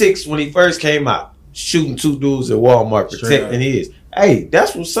antics when he first came out, shooting two dudes at Walmart, protecting his. Hey,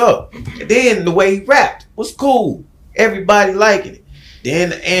 that's what's up. And then the way he rapped was cool. Everybody liking it. Then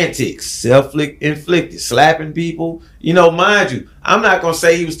the antics, self-inflicted, slapping people. You know, mind you, I'm not gonna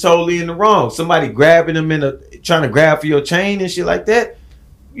say he was totally in the wrong. Somebody grabbing him trying to grab for your chain and shit like that.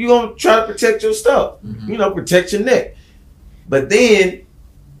 You gonna try to protect your stuff. You know, protect your neck. But then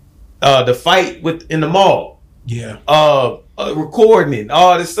the fight in the mall. Yeah. Recording it,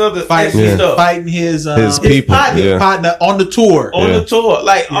 all this other Fighting stuff. his people, partner on the tour. On the tour,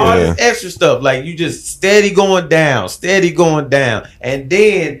 like all this extra stuff, like you just steady going down, and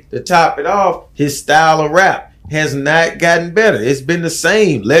then to top it off, his style of rap has not gotten better. It's been the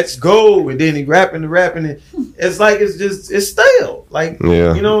same. Let's go, and then he rapping, and it's like it's stale. Like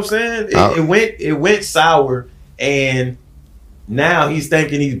you know what I'm saying? It went sour, and Now he's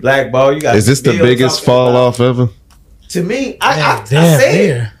thinking he's blackballed. You got. Is this the biggest fall off ever? To me, I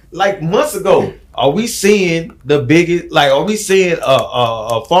said like months ago. Are we seeing the biggest? Like, are we seeing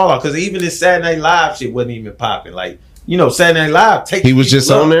a fall off? Because even this Saturday Night Live shit wasn't even popping. Like, Saturday Night Live. He was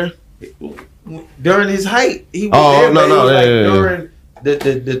just on there during his height. He was during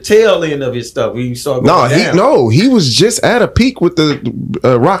the tail end of his stuff. He he was just at a peak with the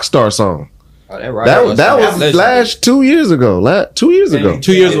Rockstar song. Oh, that was last 2 years ago. 2 years ago.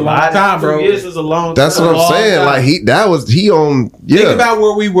 2 years is a long time, bro. 2 years is a long time. That's what I'm saying. Time. Like he on. Yeah. Think about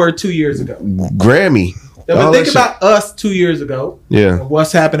where we were 2 years ago. Grammy. But think about us 2 years ago. Yeah.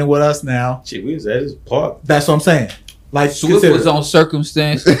 What's happening with us now? Shit, we was at his park. That's what I'm saying. Like Swift was on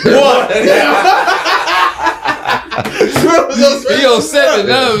Circumstance. What? He on 7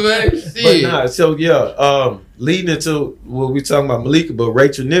 up, man. But nah, so leading into what we talking about Malika, but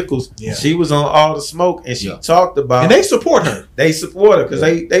Rachel Nichols, she was on All the Smoke and she talked about, and they support her. They support her because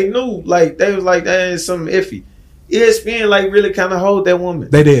they knew they was like that is something iffy. ESPN really kind of hold that woman.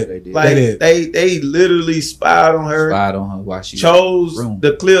 They did. They literally spied on her while she chose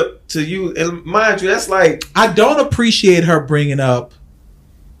the clip to use. And mind you, that's like, I don't appreciate her bringing up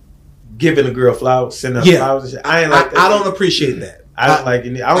giving a girl flowers, sending her flowers and shit. I ain't like that. I don't appreciate that. I don't like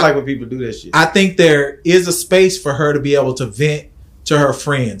it. I don't like when people do that shit. I think there is a space for her to be able to vent to her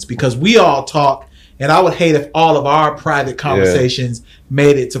friends because we all talk, and I would hate if all of our private conversations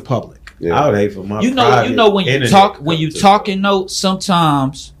made it to public. Yeah. I would hate for my you know when you talking notes,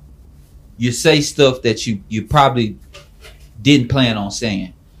 sometimes you say stuff that you probably didn't plan on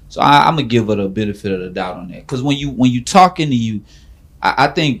saying. So I'm gonna give her the benefit of the doubt on that because when you talking to you. I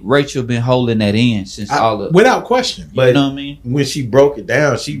think Rachel been holding that in since without question. But you know what I mean? When she broke it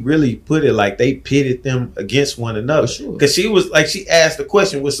down, she really put it like they pitted them against one another. Because she was like, she asked the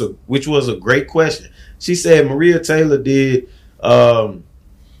question, which was a great question. She said Maria Taylor did college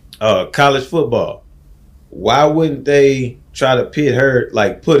football. Why wouldn't they try to pit her,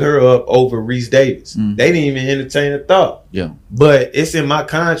 like put her up over Reese Davis? They didn't even entertain a thought. Yeah. But it's in my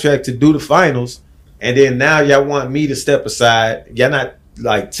contract to do the finals. And then now y'all want me to step aside. Y'all not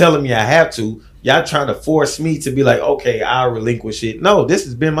like telling me I have to. Y'all trying to force me to be like, okay, I'll relinquish it. No, this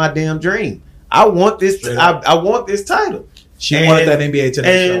has been my damn dream. I want this. I want this title. She wanted that NBA to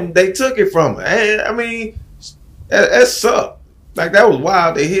and they took it from her. And I mean, that sucked. Like that was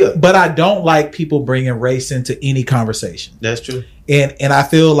wild to hear. But I don't like people bringing race into any conversation. That's true. And I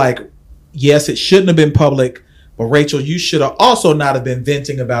feel like yes, it shouldn't have been public. But Rachel, you should have also not have been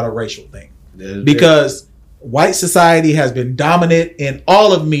venting about a racial thing. Because white society has been dominant in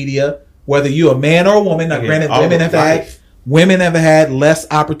all of media, whether you're a man or a woman. Now, granted, women have had less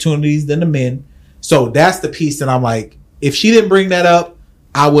opportunities than the men. So that's the piece that I'm like, if she didn't bring that up,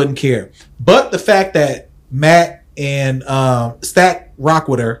 I wouldn't care. But the fact that Matt and Stack rock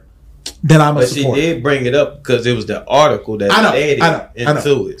with her, then I'm a supporter. She did bring it up because it was the article that led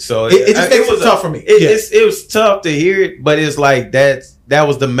into it. So it just makes it tough for me. It was tough to hear it, but it's like that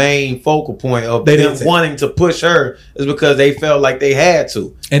was the main focal point of them wanting to push her is because they felt like they had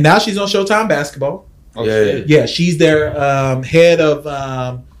to. And now she's on Showtime Basketball. Yeah, she's their head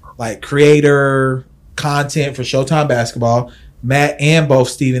of like creator content for Showtime Basketball. Matt and both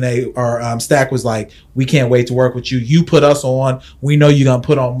Stephen A. or Stack was like, we can't wait to work with you. You put us on. We know you're going to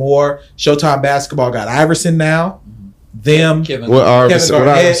put on more. Showtime Basketball got Iverson now. Them. What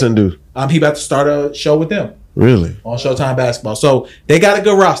Iverson do? He about to start a show with them. Really? On Showtime Basketball. So they got a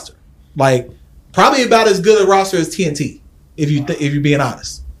good roster. Like, probably about as good a roster as TNT, if you're being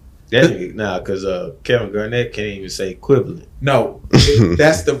honest. Because Kevin Garnett can't even say equivalent. No,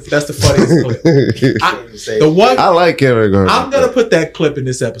 that's the funniest clip. I like Kevin Garnett. I'm gonna put that clip in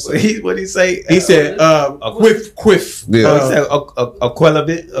this episode. What did he say? He said, "Quiff." Yeah. He said a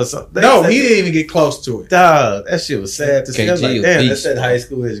quellabit or something. No, he didn't even get close to it. Dog, that shit was sad to see. I was like, damn, that said high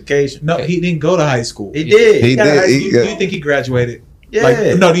school education. No, he didn't go to high school. He did. He did. Do you think he graduated? Yeah.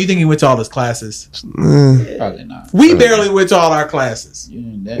 Like, no, do you think he went to all his classes? Probably not. We barely went to all our classes.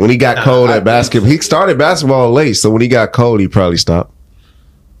 When he got cold at basketball, he started basketball late, so when he got cold, he probably stopped.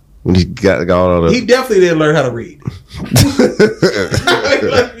 When he got all the... He definitely didn't learn how to read.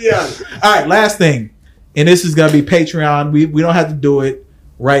 Let's be honest. All right, last thing, and this is gonna be Patreon. We don't have to do it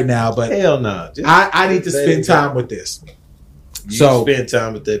right now, but hell no. I need to spend time with this. You spend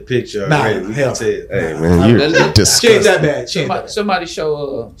time with that picture already. Nah, hell. Hey man, you're disgusting. Change that bad. Somebody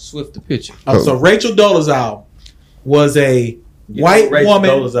show Swift the picture. So Rachel Dolezal was a white woman.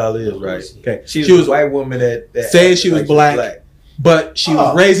 Dolezal is right. Okay, she was a white woman that said she was black, but she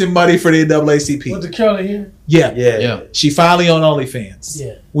was raising money for the NAACP. With the curly hair? Yeah. She finally on OnlyFans.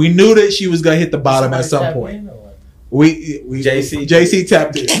 Yeah. We knew that she was gonna hit the bottom at some point. We JC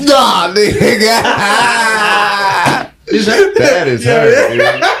tapped in. Nah, nigga. That is her.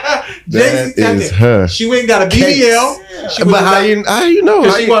 That is her. She went and got a BBL. But how you know?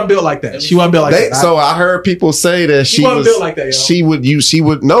 She wasn't built like that. She wasn't built like that. So I heard people say that she wasn't was built like that. Yo. She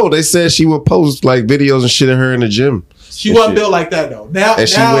would. No, they said she would post like videos and shit of her in the gym. She wasn't built like that though. Now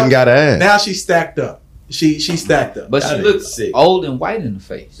she wouldn't got an ass. Now she's stacked up. She stacked up. But she looks old and white in the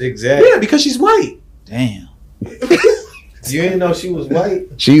face. Exactly. Yeah, because she's white. Damn. You didn't know she was white?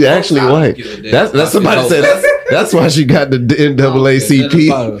 She's actually white. That's somebody said that's why she got the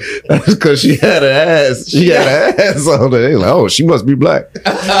NAACP. That's because she had an ass. She had an ass on her. They like, oh, she must be black.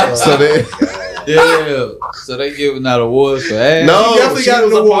 So they so they giving out awards for ass. No, she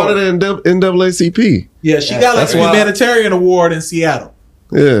was a part of the NAACP. Yeah, she got like a humanitarian award in Seattle.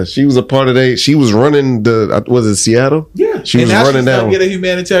 Yeah, she was a part of She was running was it Seattle? Yeah, she was running down. Get a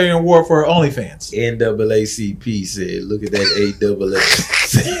humanitarian award for her OnlyFans. NAACP said, "Look at that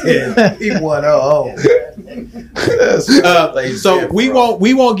AAA." He won her own. So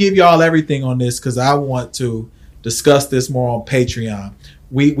we won't give y'all everything on this because I want to discuss this more on Patreon.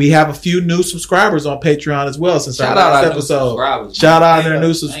 We have a few new subscribers on Patreon as well since our last episode. Shout out to our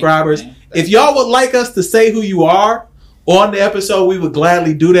new subscribers. If y'all would like us to say who you are on the episode, we would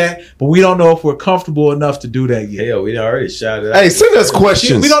gladly do that, but we don't know if we're comfortable enough to do that yet. Hell, we already shouted out. Hey, send us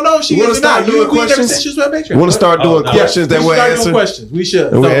questions. We don't know if she is or not. We want to start doing questions that we'll answer. Questions. We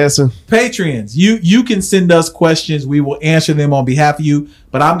should. We'll answer. Patrons, you can send us questions. We will answer them on behalf of you,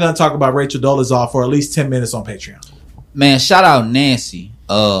 but I'm going to talk about Rachel Dolezal for at least 10 minutes on Patreon. Man, shout out Nancy.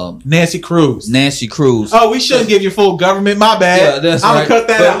 Nancy Cruz. Oh, we shouldn't give you full government. My bad. Yeah, that's I'm right. gonna cut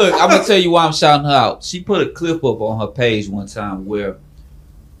that out. Look, I'm gonna tell you why I'm shouting her out. She put a clip up on her page one time where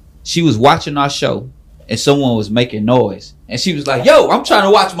she was watching our show and someone was making noise, and she was like, "Yo, I'm trying to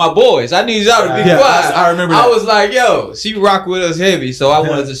watch my boys. I need y'all to be quiet." I remember that. I was like, "Yo, she rock with us heavy," so I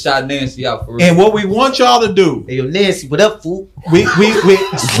wanted to shout Nancy out for real. And what we want y'all to do, hey, yo, Nancy, what up, fool? We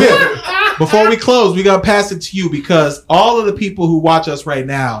before we close, we gotta pass it to you because all of the people who watch us right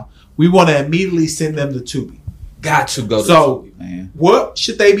now, we want to immediately send them to Tubi. Got to go to Tubi, man. What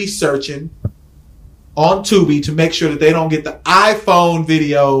should they be searching on Tubi to make sure that they don't get the iPhone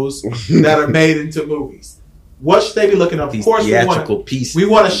videos that are made into movies? What should they be looking up? Of course, we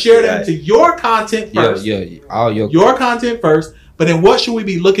want to share them to your content first. Yeah. All your content first. But then what should we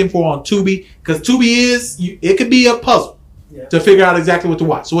be looking for on Tubi? Because Tubi it could be a puzzle to figure out exactly what to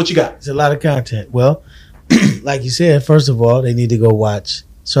watch. So what you got? It's a lot of content. Well, like you said, first of all, they need to go watch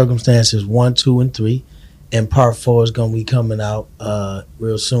Circumstances 1, 2, and 3. And part 4 is going to be coming out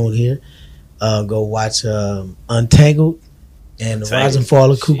real soon here. Go watch Untangled and The Rise and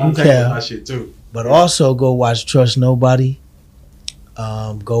Fall of Cuckoo Cow. Shit too. But also go watch Trust Nobody.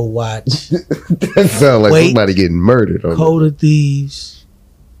 Go watch. That sounds like somebody getting murdered. Code of Thieves.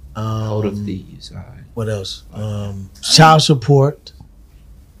 Code of Thieves. All right. What else? Child Support.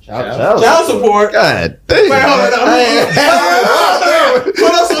 Child Support. God damn. Wait, hold on.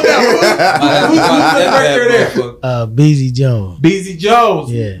 What else was that? BZ Jones. BZ Jones.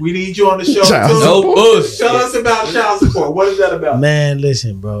 Yeah. We need you on the show too. No bullshit. Tell us about Child Support. What is that about? Man,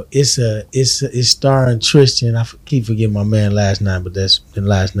 listen, bro. It's starring Tristan. I keep forgetting my man last name, but that's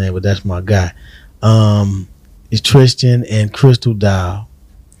my guy. It's Tristan and Crystal Dow.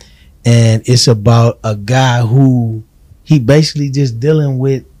 And it's about a guy who he basically just dealing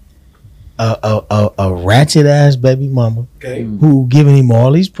with a ratchet ass baby mama who giving him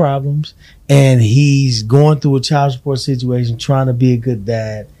all these problems, and he's going through a child support situation, trying to be a good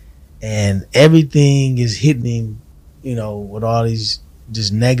dad, and everything is hitting him, with all these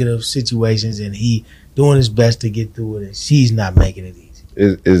just negative situations, and he doing his best to get through it, and she's not making it easy.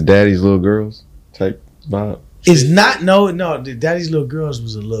 Is Daddy's Little Girls type vibe? It's not. No. The Daddy's Little Girls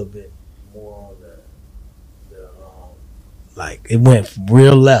was a little bit more on the like it went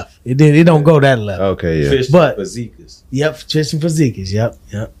real left. It don't go that left. Okay, yeah. Tristan Fazekas. Yep, Tristan Fazekas.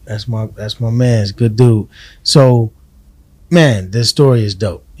 Yep. That's my man's good dude. So, man, the story is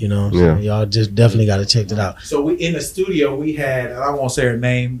dope. So y'all just definitely got to check it out. So we in the studio we had, and I won't say her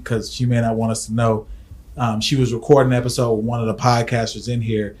name because she may not want us to know. She was recording an episode with one of the podcasters in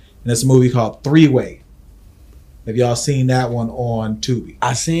here, and it's a movie called 3-Way. Have y'all seen that one on Tubi?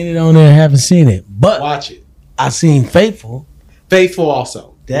 I seen it on there, haven't seen it, but watch it. I seen Faithful. Faithful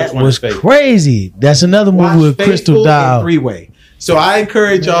also. That was crazy. That's another movie with Crystal Dow. 3-Way. So I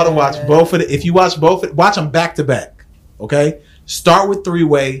encourage y'all to watch both of it. If you watch both, watch them back to back. Okay, start with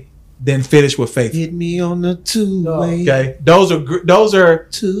 3-Way, then finish with Faithful. Hit me on the 2-way. Okay, those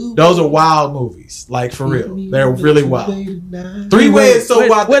are wild movies. Like for real, they're really wild. 3-Way is so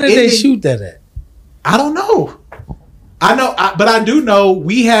wild. Where did they shoot that at? I don't know. I know, but I do know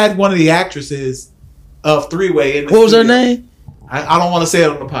we had one of the actresses of Three-Way in the What was her studio. name? I don't want to say it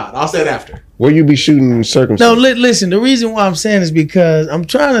on the pod. I'll say it after. Where you be shooting circumstances? No, listen. The reason why I'm saying is because I'm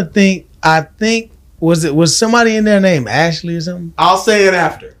trying to think. I think was somebody in there named Ashley or something? I'll say it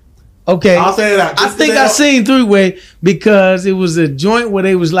after. Okay, I'll say it after. I think I seen Three-Way because it was a joint where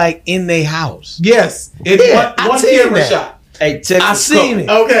they was like in their house. Yes, Yeah, I one seen camera that. shot. Hey, Texas I seen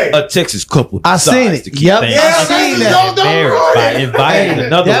couple. it. Okay, A Texas couple. I seen decides it. to keep Yep. things I seen that. embarrassed by inviting Hey,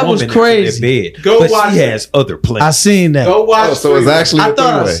 another that was woman crazy. into their bed. Go but watch she it. has other plans. I seen that. go watch. Oh, so it's Three-Way. actually I a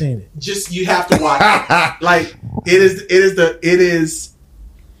thought I three-way. seen it. Just you have to watch it. Like it is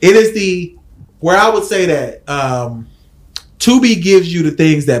the where I would say that Tubi gives you the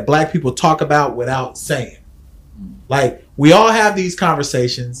things that black people talk about without saying. Like we all have these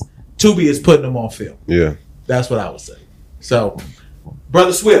conversations. Tubi is putting them on film. Yeah. That's what I would say. So,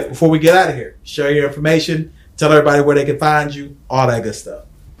 Brother Swift, before we get out of here, share your information, tell everybody where they can find you, all that good stuff.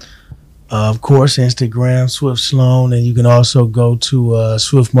 Of course, Instagram, Swift Sloan, and you can also go to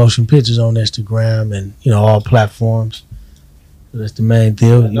Swift Motion Pictures on Instagram and all platforms. So that's the main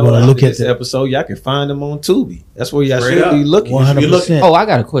deal. You want to look at this episode, y'all can find them on Tubi. That's where y'all Straight should up. be looking. 100%. Oh, I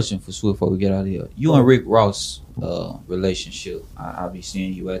got a question for Swift before we get out of here. You and Rick Ross relationship. I'll be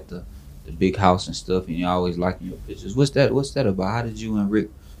seeing you at the big house and stuff, and you always liking your pictures. What's that about? How did you and Rick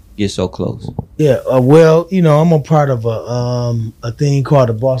get so close? Yeah, well, I'm a part of a thing called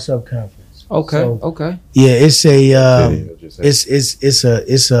the Boss Up Conference. Okay, So, okay. Yeah, it's a Video, just say.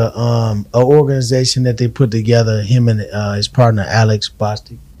 it's a organization that they put together. Him and his partner Alex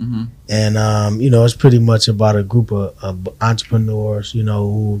Bostic, Mm-hmm. and it's pretty much about a group of entrepreneurs.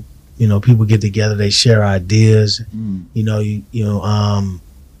 Who people get together, they share ideas.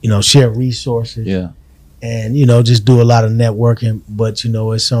 Share resources. Yeah. And just do a lot of networking, but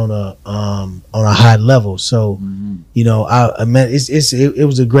it's on a high level. So I mean it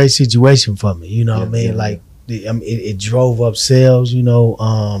was a great situation for me. It drove up sales.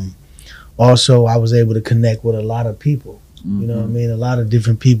 Also I was able to connect with a lot of people. You know what I mean? A lot of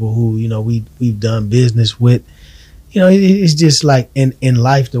different people who we've done business with. It's just like in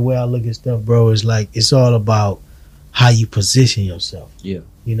life, the way I look at stuff, bro, is like it's all about how you position yourself. Yeah.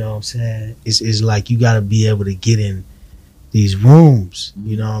 You know what I'm saying? It's like you got to be able to get in these rooms,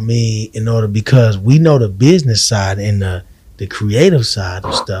 you know what I mean, because we know the business side and the creative side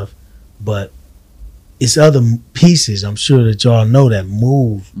of stuff, but it's other pieces, I'm sure that y'all know, that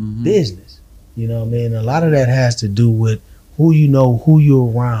move business. You know what I mean? A lot of that has to do with who you're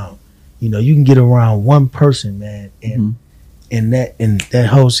around. You can get around one person, man, and that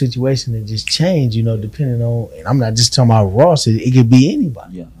whole situation that just changed, depending on, and I'm not just talking about Ross, it could be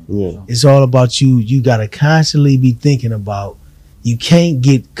anybody. Yeah. It's all about you got to constantly be thinking about, you can't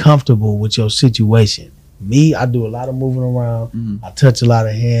get comfortable with your situation. Me, I do a lot of moving around. I touch a lot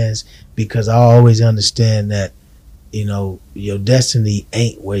of hands because I always understand that, your destiny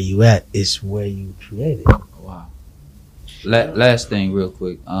ain't where you at, it's where you created. Wow. Last thing real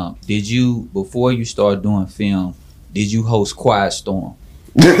quick. Did you, before you started doing film, did you host Quiet Storm?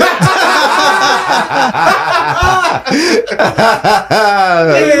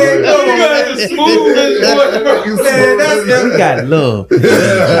 Hey, We got love.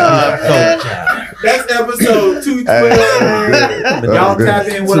 That's episode 212. Y'all tap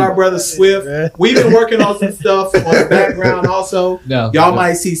in with our brother Swift. We've been working on some stuff on the background also. Y'all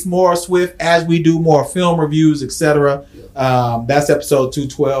might see some more Swift as we do more film reviews, etc. That's episode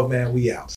 212, man. We out.